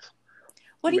intense.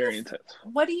 What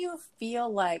do you feel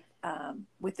like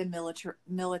with the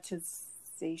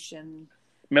militarization?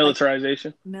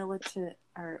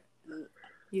 Or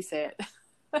you say it.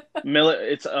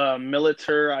 It's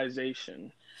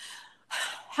militarization.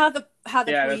 How the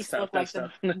police look like the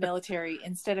military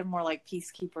instead of more like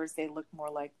peacekeepers, they look more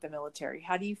like the military.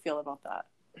 How do you feel about that?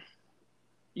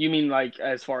 You mean like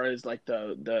as far as like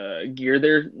the gear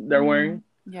they're wearing?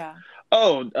 Yeah.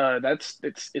 Oh,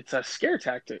 it's a scare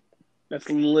tactic. That's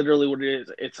literally what it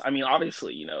is. I mean,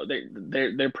 obviously, you know,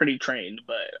 they're pretty trained,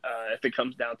 but if it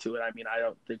comes down to it, I mean, I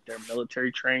don't think they're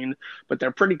military trained, but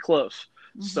they're pretty close.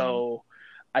 Mm-hmm. So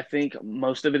I think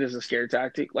most of it is a scare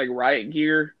tactic, like riot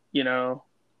gear, you know.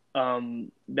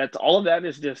 That's all of that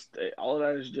is just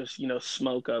you know,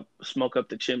 smoke up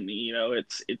the chimney. You know,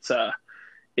 it's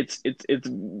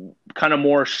kind of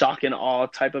more shock and awe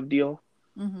type of deal.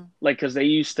 Mm-hmm. Like, because they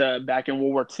used to, back in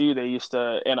World War II, they used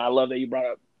to, and I love that you brought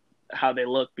up how they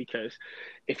look, because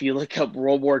if you look up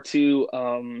World War II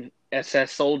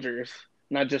SS soldiers,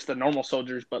 not just the normal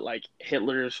soldiers, but like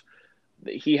Hitler's,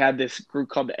 he had this group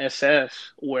called the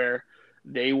SS where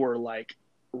they were like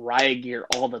riot gear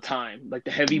all the time, like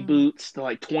the heavy boots, the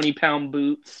like 20-pound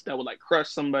boots that would like crush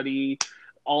somebody,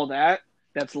 all that.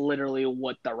 That's literally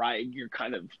what the riot gear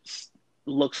kind of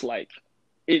looks like,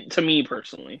 it to me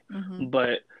personally. Mm-hmm.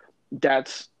 But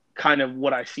that's kind of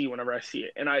what I see whenever I see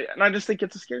it, and I just think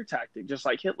it's a scare tactic, just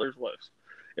like Hitler's was.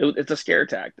 It's a scare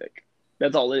tactic.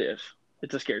 That's all it is.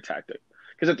 It's a scare tactic,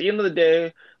 because at the end of the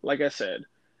day, like I said,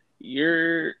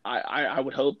 I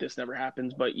would hope this never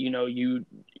happens, but you know,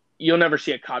 you'll never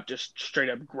see a cop just straight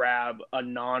up grab a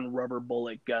non-rubber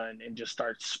bullet gun and just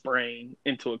start spraying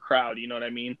into a crowd. You know what I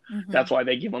mean? Mm-hmm. That's why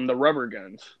they give them the rubber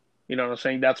guns. You know what I'm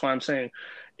saying? That's why I'm saying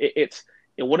it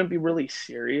wouldn't be really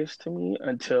serious to me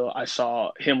until I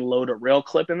saw him load a real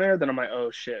clip in there. Then I'm like, oh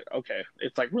shit, okay,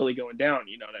 it's like really going down.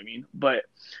 You know what I mean? But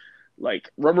like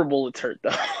rubber bullets hurt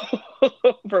though.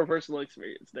 For personal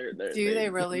experience, they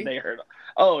really? They hurt.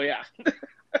 Oh yeah.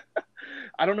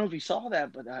 I don't know if you saw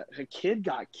that, but a kid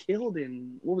got killed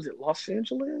in, what was it, Los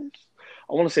Angeles?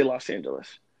 I want to say Los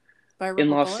Angeles. In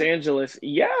Los Angeles,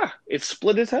 yeah, it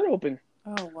split his head open.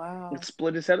 Oh wow! It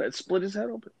split his head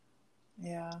open.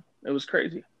 Yeah, it was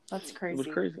crazy. That's crazy. It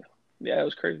was crazy. Yeah, it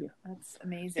was crazy. That's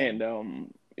amazing.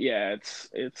 And yeah,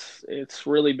 it's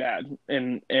really bad.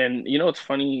 And you know, it's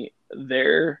funny.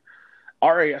 I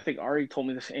think Ari told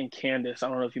me this, and Candace. I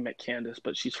don't know if you met Candace,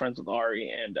 but she's friends with Ari,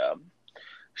 and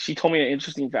she told me an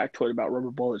interesting factoid about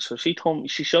rubber bullets. So she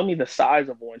showed me the size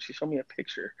of one. She showed me a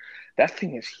picture. That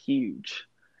thing is huge.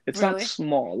 It's really? Not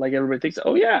small like everybody thinks.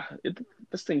 Oh yeah,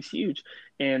 this thing's huge,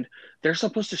 and they're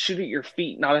supposed to shoot at your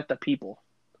feet, not at the people.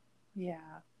 Yeah.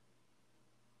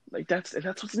 Like that's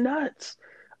what's nuts.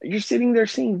 You're sitting there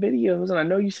seeing videos, and I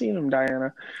know you've seen them,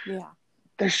 Diana. Yeah.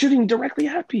 They're shooting directly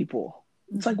at people.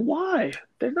 It's like, why?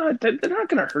 They're not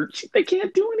gonna hurt you. They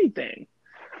can't do anything.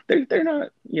 They're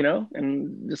not, you know.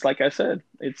 And just like I said,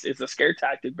 it's a scare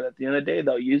tactic. But at the end of the day,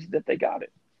 they'll use it if they got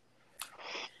it.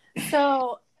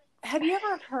 So, have you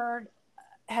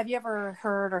ever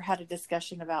heard or had a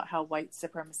discussion about how white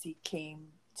supremacy came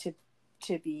to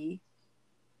be?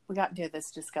 We got into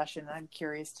this discussion, and I'm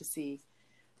curious to see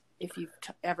if you've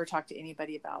ever talked to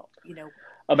anybody about, you know,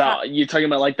 you're talking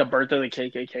about like the birth of the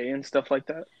KKK and stuff like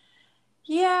that.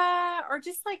 Yeah, or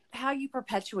just like how you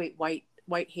perpetuate white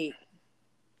hate.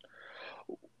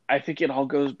 I think it all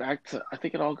goes back to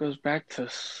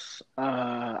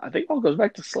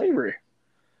slavery.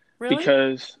 Really?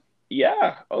 Because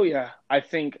I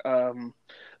think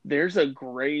there's a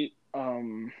great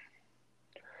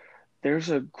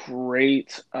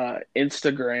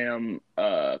Instagram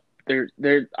there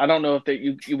I don't know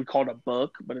if you would call it a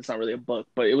book, but it's not really a book,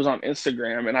 but it was on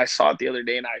Instagram and I saw it the other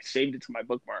day and I saved it to my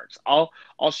bookmarks. I'll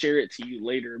share it to you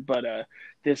later, but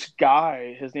this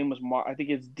guy, his name was I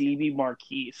think it's DB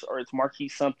Marquise, or it's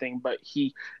Marquise something, but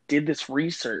he did this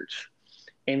research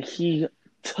and he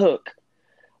took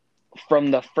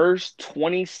from the first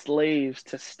 20 slaves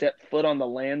to step foot on the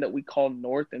land that we call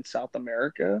North and South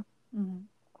America. Mm-hmm.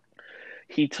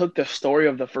 He took the story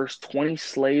of the first 20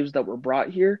 slaves that were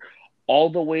brought here all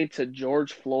the way to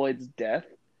George Floyd's death,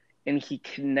 and he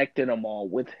connected them all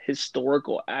with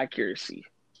historical accuracy.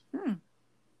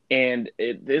 And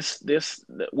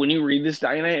when you read this,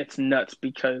 Diana, it's nuts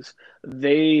because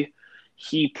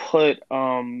he put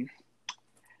how,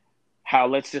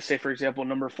 let's just say, for example,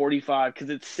 number 45, because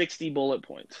it's 60 bullet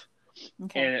points.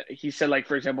 Okay. And he said, like,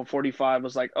 for example, 45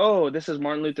 was like, oh, this is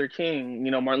Martin Luther King,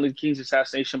 Martin Luther King's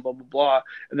assassination, blah, blah, blah.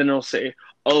 And then it'll say,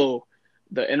 oh,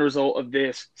 the end result of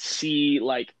this, see,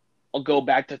 like, I'll go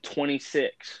back to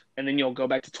 26. And then you'll go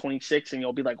back to 26 and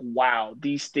you'll be like, wow,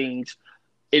 these things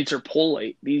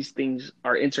interpolate. These things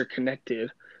are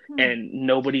interconnected and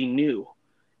nobody knew.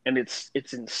 And it's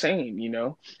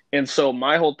insane, And so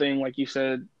my whole thing, like you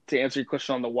said, to answer your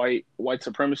question on the white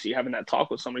supremacy, having that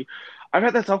talk with somebody, I've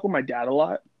had that talk with my dad a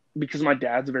lot because my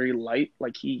dad's very light.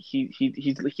 Like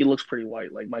he looks pretty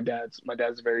white. Like my dad's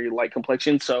very light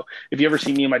complexion. So if you ever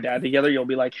see me and my dad together, you'll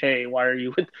be like, hey, why are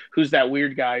you with, who's that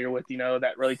weird guy you're with,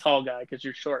 that really tall guy, because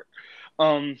you're short.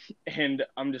 And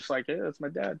I'm just like, hey, that's my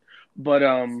dad.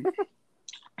 But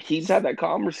he's had that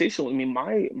conversation with me.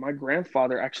 My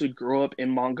grandfather actually grew up in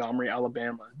Montgomery,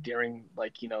 Alabama during,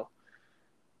 like,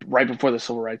 right before the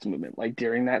civil rights movement. Like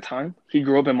during that time, he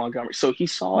grew up in Montgomery, so he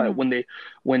saw it when they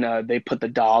put the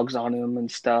dogs on him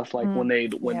and stuff. Like when I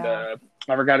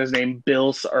forgot his name,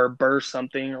 Bill or Burr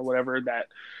something or whatever, that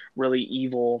really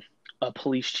evil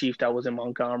police chief that was in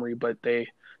Montgomery, but they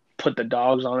put the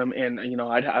dogs on him. And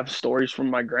I'd have stories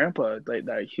from my grandpa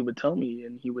that he would tell me,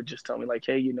 and he would just tell me like,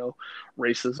 hey,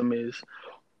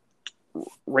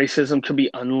 racism can be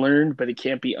unlearned, but it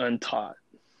can't be untaught.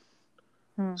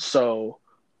 So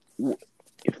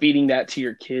feeding that to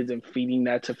your kids and feeding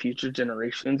that to future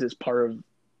generations is part of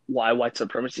why white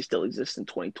supremacy still exists in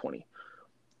 2020.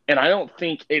 And I don't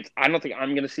think I'm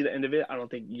going to see the end of it. I don't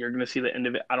think you're going to see the end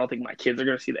of it. I don't think my kids are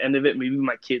going to see the end of it. Maybe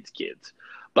my kids' kids.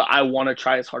 But I want to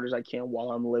try as hard as I can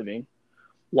while I'm living,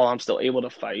 while I'm still able to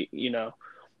fight,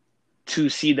 to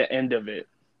see the end of it.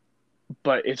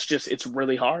 But it's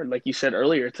really hard. Like you said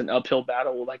earlier, it's an uphill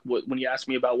battle. Like when you asked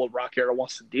me about what ROC Era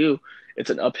wants to do, it's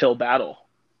an uphill battle.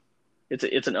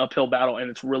 It's an uphill battle,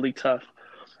 and it's really tough.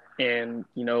 And,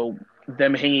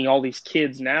 them hanging all these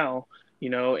kids now,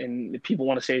 and people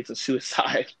want to say it's a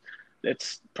suicide.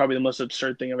 That's probably the most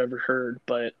absurd thing I've ever heard.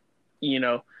 But,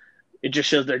 it just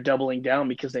shows they're doubling down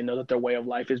because they know that their way of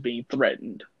life is being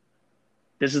threatened.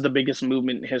 This is the biggest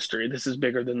movement in history. This is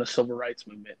bigger than the civil rights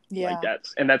movement. Yeah.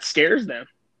 That scares them.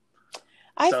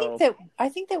 I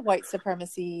think that white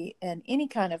supremacy and any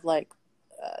kind of like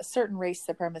certain race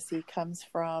supremacy comes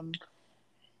from,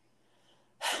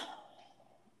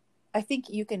 I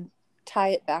think you can tie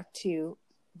it back to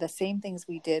the same things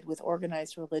we did with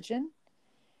organized religion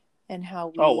and how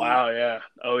we... Oh, wow, yeah.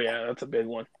 Oh, yeah, that's a big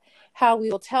one. How we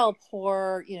will tell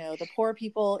poor, the poor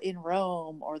people in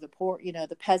Rome, or the poor,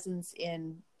 the peasants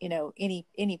in,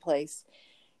 any place,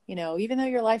 even though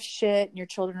your life's shit and your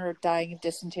children are dying of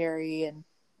dysentery and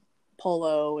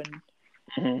polio,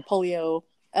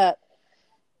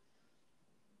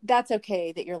 that's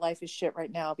okay that your life is shit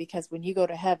right now, because when you go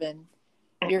to heaven,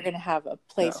 you're going to have a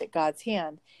place at God's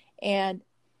hand. And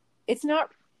it's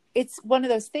one of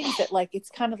those things that, like, it's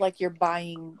kind of like you're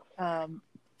buying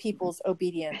people's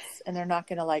obedience, and they're not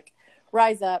going to like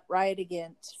rise up, riot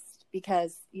against,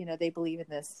 because, they believe in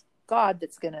this God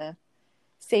that's going to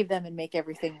save them and make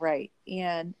everything right.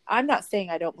 And I'm not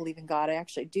saying I don't believe in God. I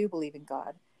actually do believe in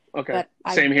God. Okay.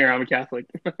 Same here. I'm a Catholic.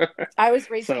 I was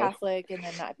raised Catholic, and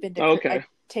then I've been to, I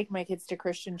take my kids to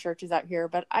Christian churches out here,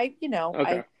 but I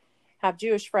have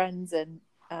Jewish friends and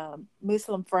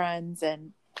Muslim friends,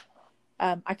 and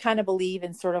I kind of believe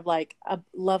in sort of like a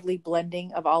lovely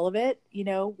blending of all of it,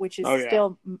 which is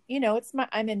still,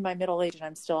 I'm in my middle age, and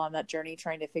I'm still on that journey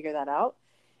trying to figure that out,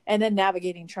 and then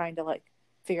trying to like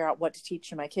figure out what to teach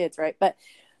to my kids. Right. But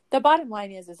The bottom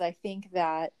line is I think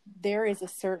that there is a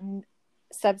certain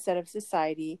subset of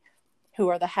society who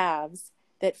are the haves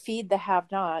that feed the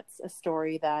have-nots a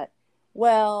story that,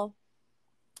 well,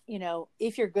 you know,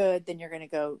 if you're good, then you're going to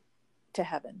go to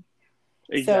heaven.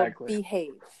 Exactly. So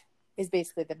behave is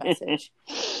basically the message.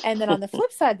 And then on the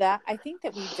flip side of that, I think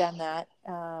that we've done that.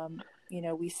 You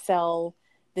know, we sell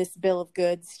this bill of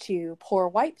goods to poor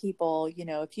white people. You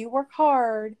know, if you work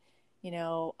hard, you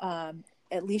know,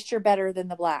 at least you're better than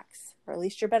the blacks, or at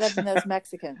least you're better than those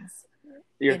Mexicans.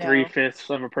 You're 3/5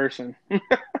 of a person.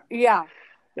 Yeah.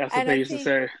 That's what they used to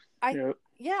say.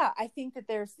 Yeah, I think that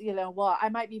there's, you know, well, I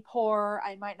might be poor.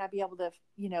 I might not be able to,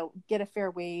 you know, get a fair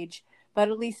wage, but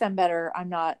at least I'm better. I'm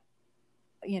not,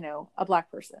 you know, a black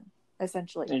person,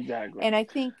 essentially. Exactly. And I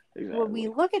think when we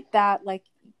look at that, like,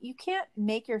 you can't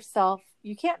make your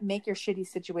shitty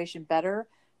situation better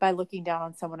by looking down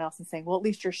on someone else and saying, well, at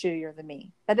least you're shittier than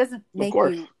me. That doesn't make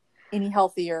you any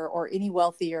healthier or any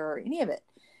wealthier or any of it.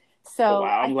 So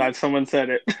wow, I'm glad someone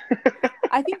said it.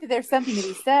 I think that there's something to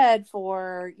be said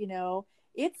for, you know,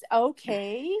 it's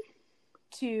okay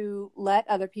to let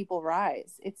other people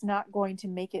rise. It's not going to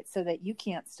make it so that you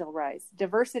can't still rise.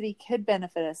 Diversity could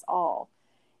benefit us all.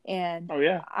 And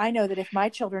I know that if my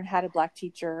children had a black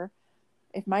teacher,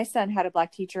 if my son had a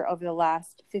black teacher over the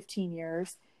last 15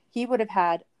 years, he would have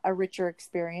had a richer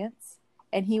experience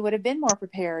and he would have been more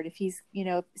prepared. If he's, you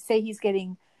know, say he's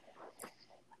getting,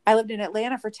 I lived in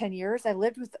Atlanta for 10 years. I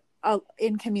lived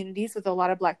in communities with a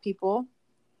lot of black people,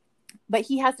 but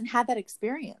he hasn't had that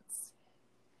experience,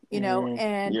 you know,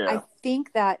 and I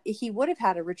think that he would have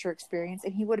had a richer experience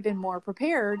and he would have been more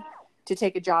prepared to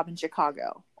take a job in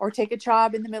Chicago or take a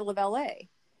job in the middle of LA.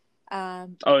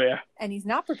 And he's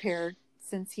not prepared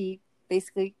since he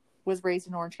basically was raised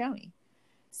in Orange County.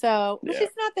 So which is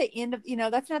not the end of, you know,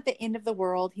 that's not the end of the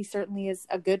world. He certainly is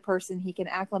a good person. He can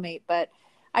acclimate, but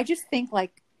I just think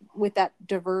like with that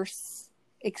diverse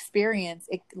experience,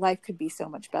 life could be so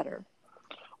much better.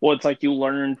 Well, it's like you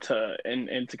learn to,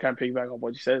 and to kind of piggyback on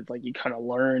what you said, it's like you kind of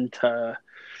learn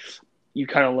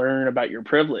about your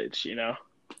privilege, you know?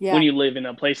 Yeah. When you live in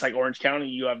a place like Orange County,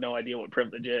 you have no idea what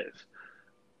privilege is.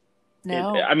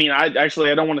 No. I mean, I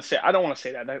don't want to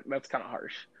say that. That's kind of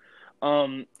harsh. I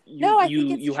think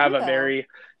it's you have a very,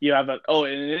 you have a, and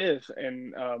it is.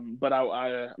 And, but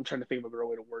I'm trying to think of a better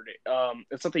way to word it.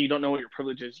 It's something you don't know what your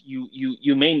privilege is.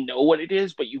 You may know what it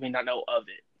is, but you may not know of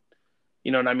it.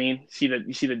 You know what I mean?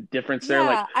 You see the difference there?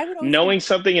 Like knowing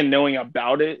something and knowing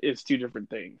about it is two different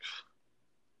things.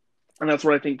 And that's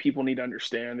what I think people need to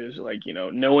understand is like, you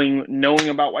know, knowing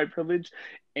about white privilege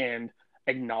and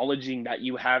acknowledging that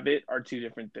you have it are two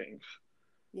different things.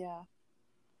 Yeah.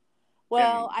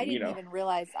 Well, I didn't even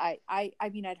realize I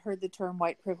mean, I'd heard the term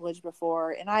white privilege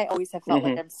before, and I always have felt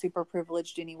like I'm super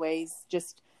privileged anyways.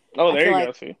 Just, there you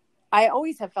go. See, I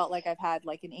always have felt like I've had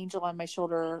like an angel on my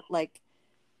shoulder. Like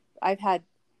I've had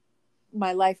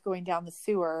my life going down the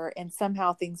sewer and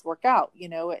somehow things work out, you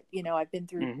know, I've been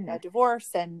through a divorce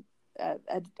and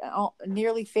a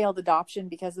nearly failed adoption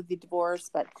because of the divorce,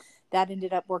 but that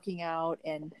ended up working out.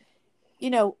 And,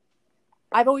 you know,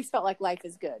 I've always felt like life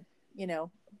is good, you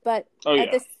know, but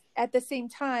at the same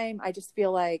time, I just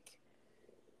feel like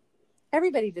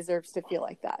everybody deserves to feel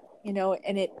like that, you know,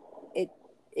 and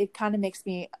it kind of makes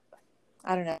me,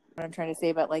 I don't know what I'm trying to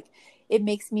say, but like, it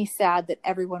makes me sad that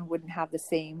everyone wouldn't have the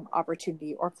same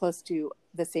opportunity or close to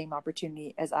the same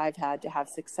opportunity as I've had to have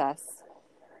success.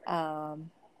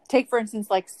 Take, for instance,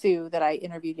 like Sue that I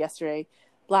interviewed yesterday,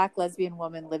 Black lesbian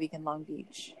woman living in Long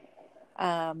Beach.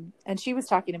 And she was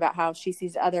talking about how she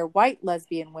sees other white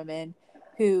lesbian women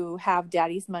who have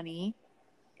daddy's money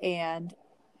and,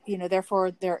 you know,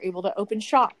 therefore they're able to open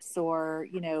shops or,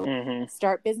 you know,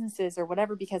 start businesses or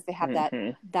whatever, because they have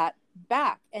that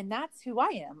back. And that's who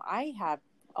I am. I have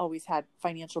always had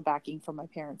financial backing from my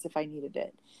parents if I needed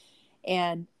it.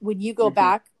 And when you go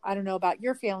back, I don't know about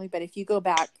your family, but if you go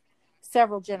back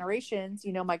several generations,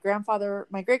 you know, my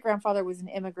great grandfather was an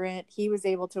immigrant. He was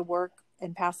able to work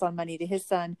and pass on money to his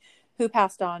son, who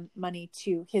passed on money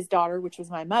to his daughter, which was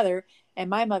my mother. And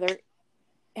my mother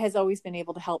has always been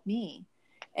able to help me.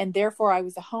 And therefore I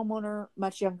was a homeowner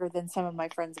much younger than some of my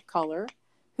friends of color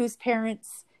whose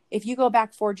parents, if you go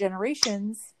back 4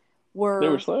 generations, they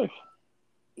were slaves.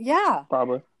 Yeah.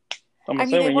 Probably.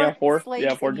 They weren't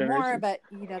slaves anymore, but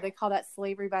you know, they call that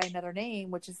slavery by another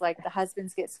name, which is like the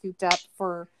husbands get scooped up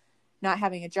for not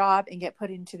having a job and get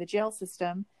put into the jail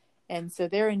system. And so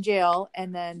they're in jail.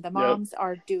 And then the moms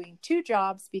are doing 2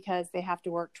 jobs because they have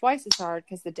to work twice as hard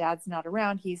because the dad's not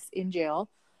around. He's in jail.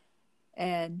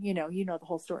 And you know the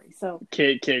whole story. So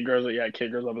kid grows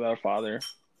up without a father,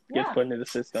 gets put into the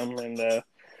system, and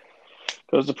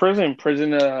Goes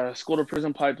to school to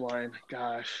prison pipeline.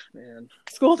 Gosh, man.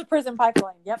 School to prison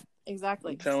pipeline. Yep,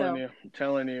 exactly. I'm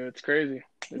telling you, it's crazy.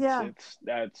 That's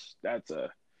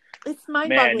a. It's mind-boggling.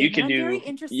 Man, you can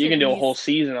do a whole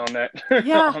season on that.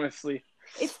 Yeah, honestly.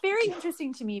 It's very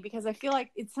interesting to me because I feel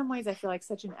like, in some ways, I feel like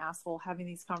such an asshole having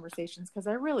these conversations because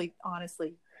I really,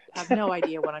 honestly, have no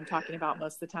idea what I'm talking about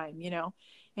most of the time, you know.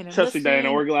 And trust me,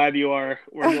 Diana, we're glad you are.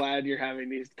 We're glad you're having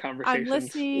these conversations. I'm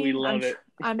listening. We love it.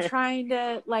 I'm trying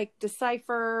to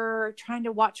decipher, trying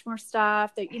to watch more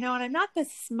stuff that, you know. And I'm not the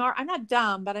smart. I'm not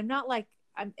dumb, but I'm not like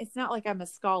it's not like I'm a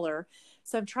scholar.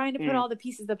 So I'm trying to put all the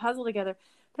pieces of the puzzle together.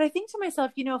 But I think to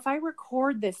myself, you know, if I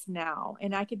record this now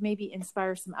and I could maybe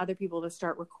inspire some other people to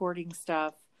start recording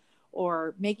stuff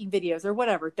or making videos or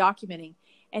whatever, documenting.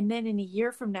 And then in a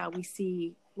year from now, we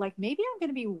see like maybe I'm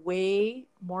going to be way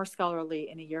more scholarly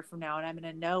in a year from now. And I'm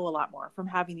going to know a lot more from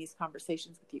having these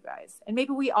conversations with you guys. And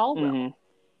maybe we all will,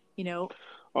 you know.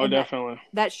 Oh, definitely.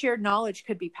 That shared knowledge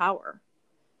could be power.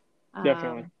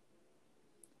 Definitely.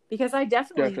 Because I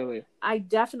definitely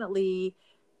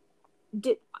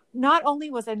did. Not only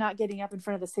was I not getting up in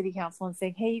front of the city council and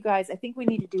saying, hey, you guys, I think we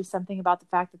need to do something about the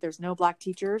fact that there's no Black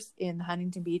teachers in the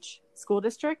Huntington Beach school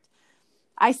district.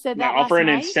 I said that last night. Offer an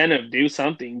incentive, do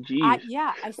something. Jeez.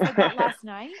 I said that last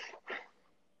night.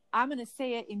 I'm going to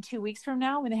say it in 2 weeks from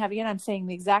now when they have again. I'm saying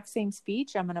the exact same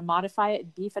speech. I'm going to modify it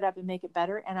and beef it up and make it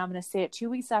better. And I'm going to say it 2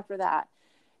 weeks after that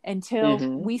until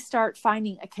we start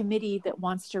finding a committee that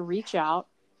wants to reach out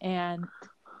and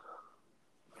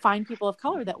find people of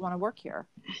color that want to work here.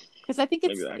 Because I think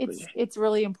it's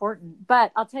really important.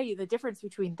 But I'll tell you the difference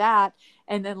between that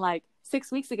and then like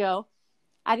 6 weeks ago,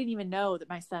 I didn't even know that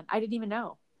I didn't even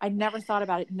know. I never thought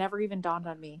about it. Never even dawned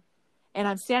on me. And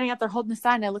I'm standing out there holding the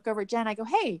sign. And I look over at Jen. I go,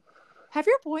 hey, have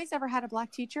your boys ever had a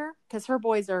Black teacher? Because her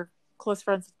boys are close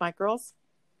friends with my girls.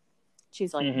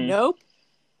 She's like, nope.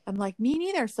 I'm like, me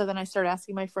neither. So then I started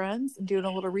asking my friends and doing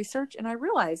a little research. And I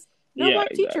realized no Black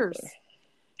teachers.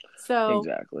 So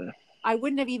I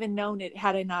wouldn't have even known it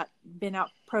had I not been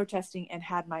out protesting and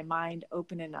had my mind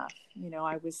open enough. You know,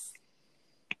 I was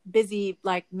busy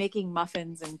like making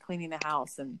muffins and cleaning the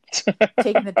house and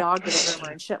taking the dog to the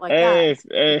groomer and shit like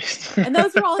that. And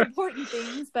those are all important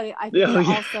things, but I think it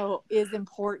also is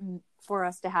important for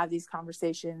us to have these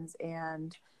conversations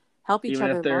and help each other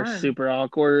learn. Even if they're super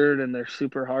awkward and they're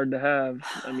super hard to have.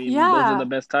 I mean, those are the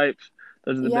best types.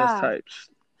 Those are the best types.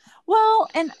 Well,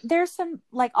 and there's some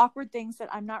like awkward things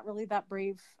that I'm not really that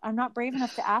brave. I'm not brave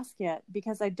enough to ask yet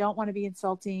because I don't want to be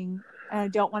insulting and I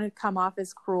don't want to come off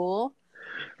as cruel.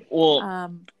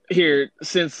 Well, here,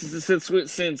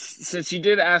 since you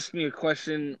did ask me a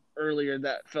question earlier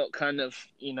that felt kind of,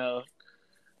 you know,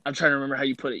 I'm trying to remember how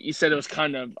you put it. You said it was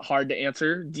kind of hard to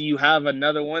answer. Do you have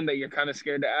another one that you're kind of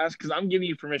scared to ask? Because I'm giving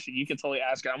you permission. You can totally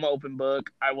ask it. I'm an open book.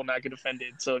 I will not get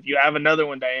offended. So if you have another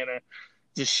one, Diana,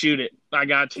 just shoot it. I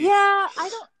got you. Yeah,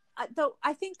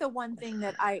 I think the one thing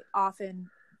that I often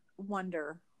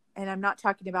wonder, and I'm not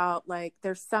talking about like,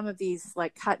 there's some of these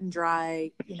like cut and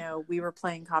dry, you know, we were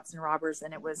playing cops and robbers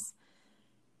and it was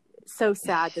so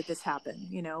sad that this happened,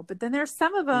 you know, but then there's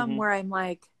some of them where I'm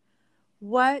like,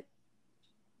 what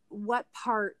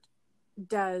part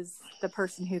does the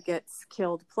person who gets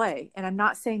killed play? And I'm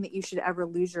not saying that you should ever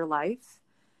lose your life.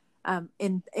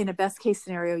 In a best case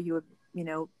scenario, you would, you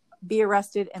know, be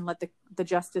arrested and let the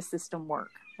justice system work,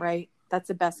 right?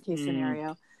 That's a best case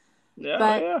scenario. Yeah,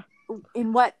 but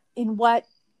in what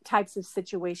types of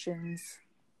situations,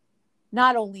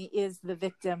 not only is the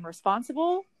victim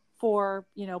responsible for,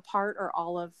 you know, part or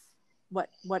all of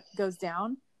what goes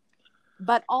down,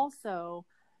 but also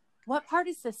what part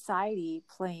is society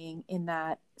playing in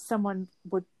that someone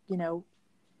would, you know,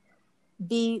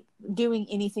 be doing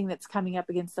anything that's coming up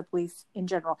against the police in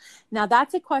general. Now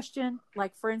that's a question.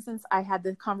 Like, for instance, I had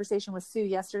the conversation with Sue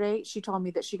yesterday. She told me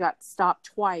that she got stopped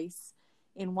twice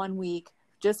in 1 week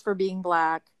just for being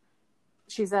Black.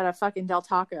 She's at a fucking Del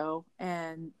Taco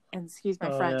and excuse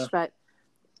my French, but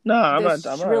no, I'm not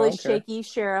really shaky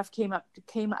sheriff a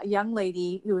young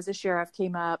lady who was a sheriff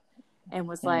came up and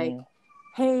was like,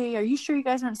 hey, are you sure you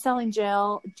guys aren't selling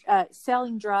drugs,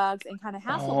 and kind of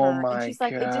hassled her. And she's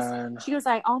like, she goes,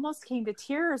 I almost came to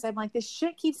tears. I'm like, this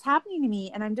shit keeps happening to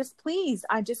me. And I'm just, please,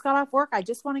 I just got off work. I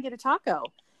just want to get a taco.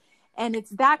 And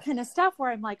it's that kind of stuff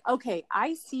where I'm like, okay,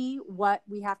 I see what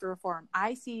we have to reform.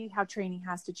 I see how training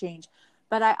has to change.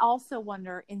 But I also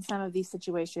wonder in some of these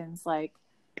situations, like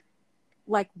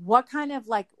what kind of,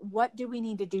 like, what do we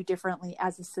need to do differently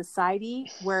as a society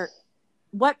where,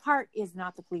 what part is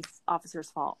not the police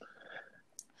officer's fault?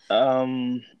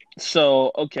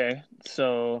 So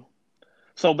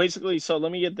basically,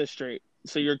 let me get this straight.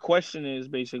 So your question is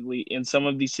basically, in some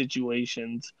of these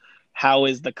situations, how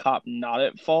is the cop not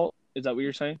at fault? Is that what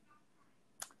you're saying?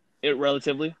 It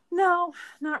relatively? No,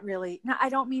 not really. No, I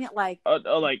don't mean it like no,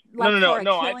 for a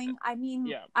killing. I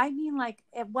mean, like,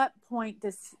 at what point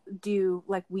do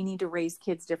we need to raise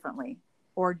kids differently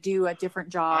or do a different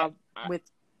job with,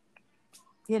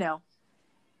 you know?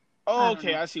 Oh,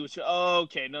 okay, I see what you. Oh,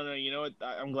 okay, no, you know what?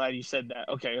 I'm glad you said that.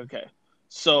 Okay.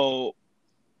 So,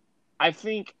 I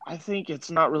think it's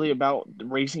not really about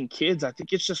raising kids. I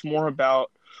think it's just more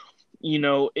about,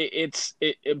 it's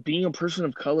being a person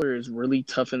of color is really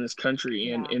tough in this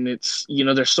country, and it's,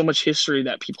 there's so much history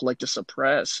that people like to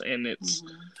suppress, and it's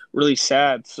really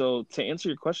sad. So to answer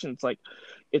your question, it's like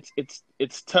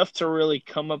it's tough to really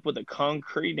come up with a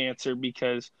concrete answer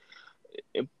because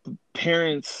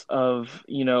parents of,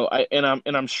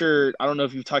 I'm sure, I don't know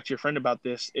if you've talked to your friend about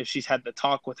this, if she's had the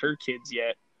talk with her kids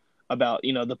yet about,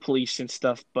 the police and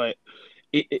stuff, but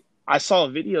I saw a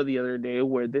video the other day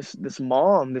where this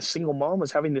single mom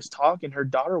was having this talk, and her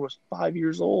daughter was 5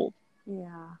 years old.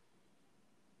 Yeah.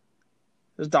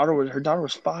 Her daughter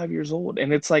was 5 years old,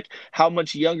 and it's like, how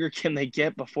much younger can they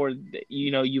get before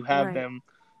you have them,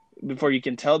 before you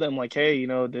can tell them, like, hey,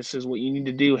 this is what you need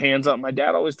to do. Hands on. My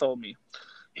dad always told me,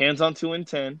 hands on 2 and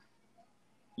 10.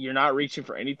 You're not reaching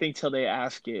for anything till they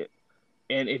ask it,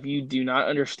 and if you do not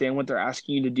understand what they're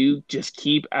asking you to do, just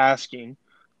keep asking.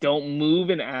 Don't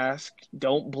move and ask.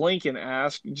 Don't blink and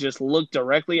ask. Just look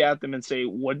directly at them and say,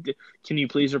 can you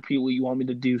please repeat what you want me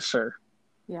to do, sir?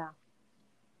 Yeah.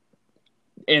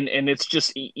 And it's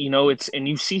just, and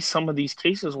you see some of these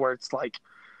cases where it's like,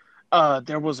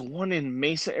 there was one in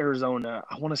Mesa, Arizona,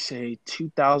 I want to say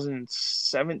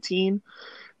 2017.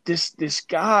 This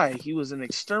guy, he was an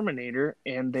exterminator,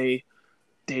 and they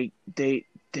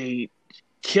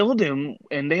killed him,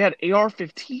 and they had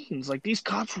AR-15s. Like, these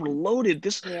cops were loaded.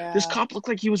 This cop looked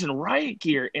like he was in riot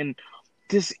gear, and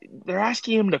they're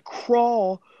asking him to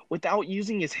crawl without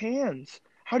using his hands.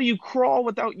 How do you crawl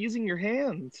without using your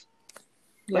hands?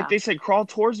 Like, they said, crawl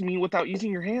towards me without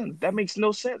using your hands. That makes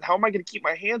no sense. How am I going to keep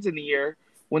my hands in the air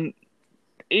when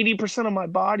 80% of my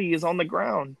body is on the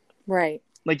ground? Right.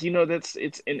 Like,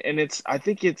 I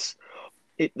think it's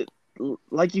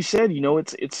like you said,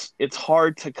 it's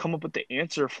hard to come up with the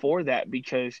answer for that,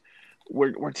 because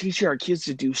we're teaching our kids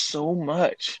to do so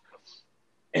much,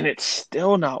 and it's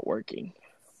still not working.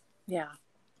 Yeah.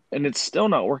 And it's still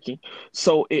not working.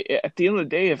 So at the end of the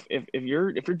day, if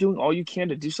you're doing all you can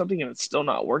to do something and it's still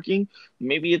not working,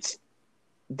 maybe it's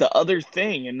the other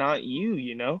thing and not you.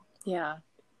 Yeah.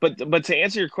 But to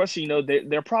answer your question,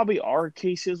 there probably are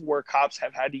cases where cops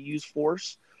have had to use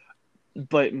force.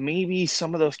 But maybe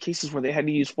some of those cases where they had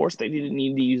to use force, they didn't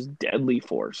need to use deadly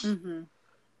force. Mm-hmm.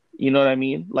 You know what I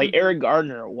mean? Like, Eric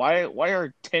Gardner, why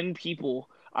are 10 people,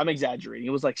 I'm exaggerating,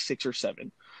 it was like 6 or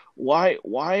 7. Why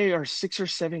are 6 or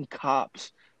 7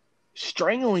 cops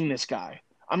strangling this guy?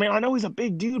 I mean, I know he's a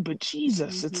big dude, but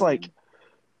Jesus, it's like,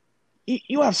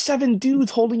 you have 7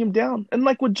 dudes holding him down. And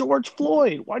like with George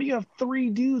Floyd, why do you have 3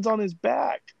 dudes on his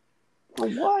back? For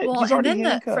what? Well, he's already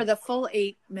handcuffed. For the full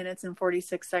 8 minutes and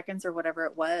 46 seconds or whatever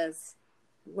it was,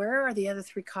 where are the other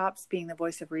 3 cops being the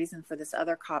voice of reason for this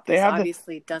other cop that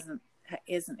obviously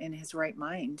isn't in his right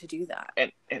mind to do that?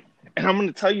 And I'm going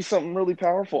to tell you something really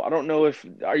powerful. I don't know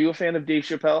are you a fan of Dave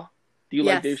Chappelle? Do you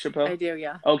like Dave Chappelle? I do,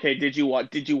 yeah. Okay, did you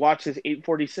watch his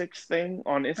 846 thing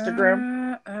on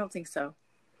Instagram? I don't think so.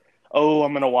 Oh,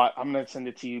 I'm gonna send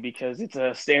it to you, because it's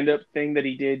a stand-up thing that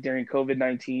he did during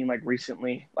COVID-19, like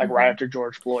recently, like right after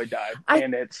George Floyd died,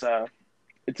 and it's a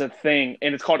thing,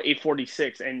 and it's called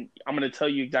 846, and I'm gonna tell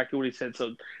you exactly what he said.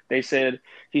 So he said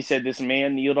this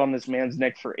man kneeled on this man's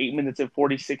neck for 8 minutes and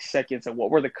 46 seconds, and what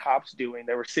were the cops doing?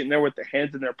 They were sitting there with their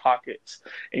hands in their pockets,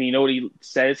 and you know what he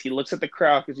says? He looks at the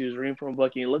crowd, because he was reading from a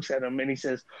book, and he looks at them and he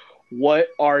says, "What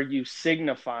are you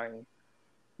signifying?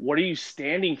 What are you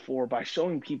standing for by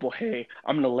showing people, hey,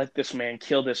 I'm going to let this man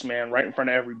kill this man right in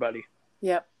front of everybody?"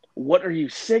 Yep. What are you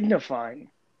signifying?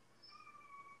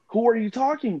 Who are you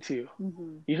talking to?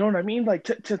 Mm-hmm. You know what I mean? Like,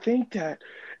 to think that,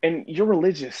 and you're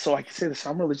religious, so I can say this,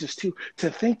 I'm religious too, to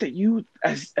think that you,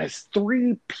 as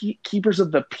 3 keepers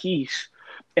of the peace,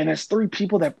 and as 3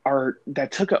 people that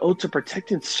took an oath to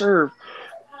protect and serve,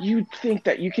 you think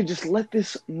that you can just let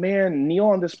this man kneel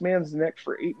on this man's neck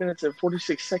for 8 minutes and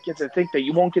 46 seconds and think that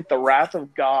you won't get the wrath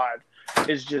of God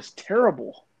is just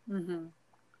terrible. Mm-hmm.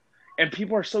 And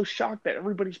people are so shocked that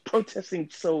everybody's protesting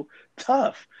so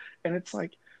tough. And it's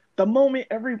like, I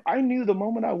knew the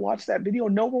moment I watched that video,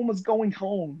 no one was going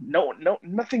home. No,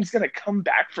 nothing's going to come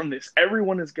back from this.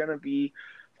 Everyone is going to be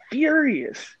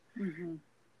furious. Mm-hmm.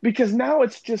 Because now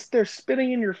it's just they're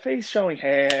spitting in your face, showing,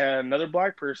 hey, another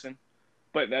black person.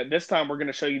 But this time we're going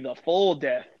to show you the full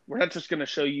death. We're not just going to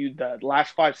show you the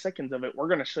last 5 seconds of it. We're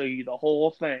going to show you the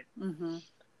whole thing. Mm-hmm.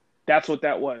 That's what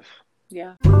that was.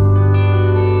 Yeah.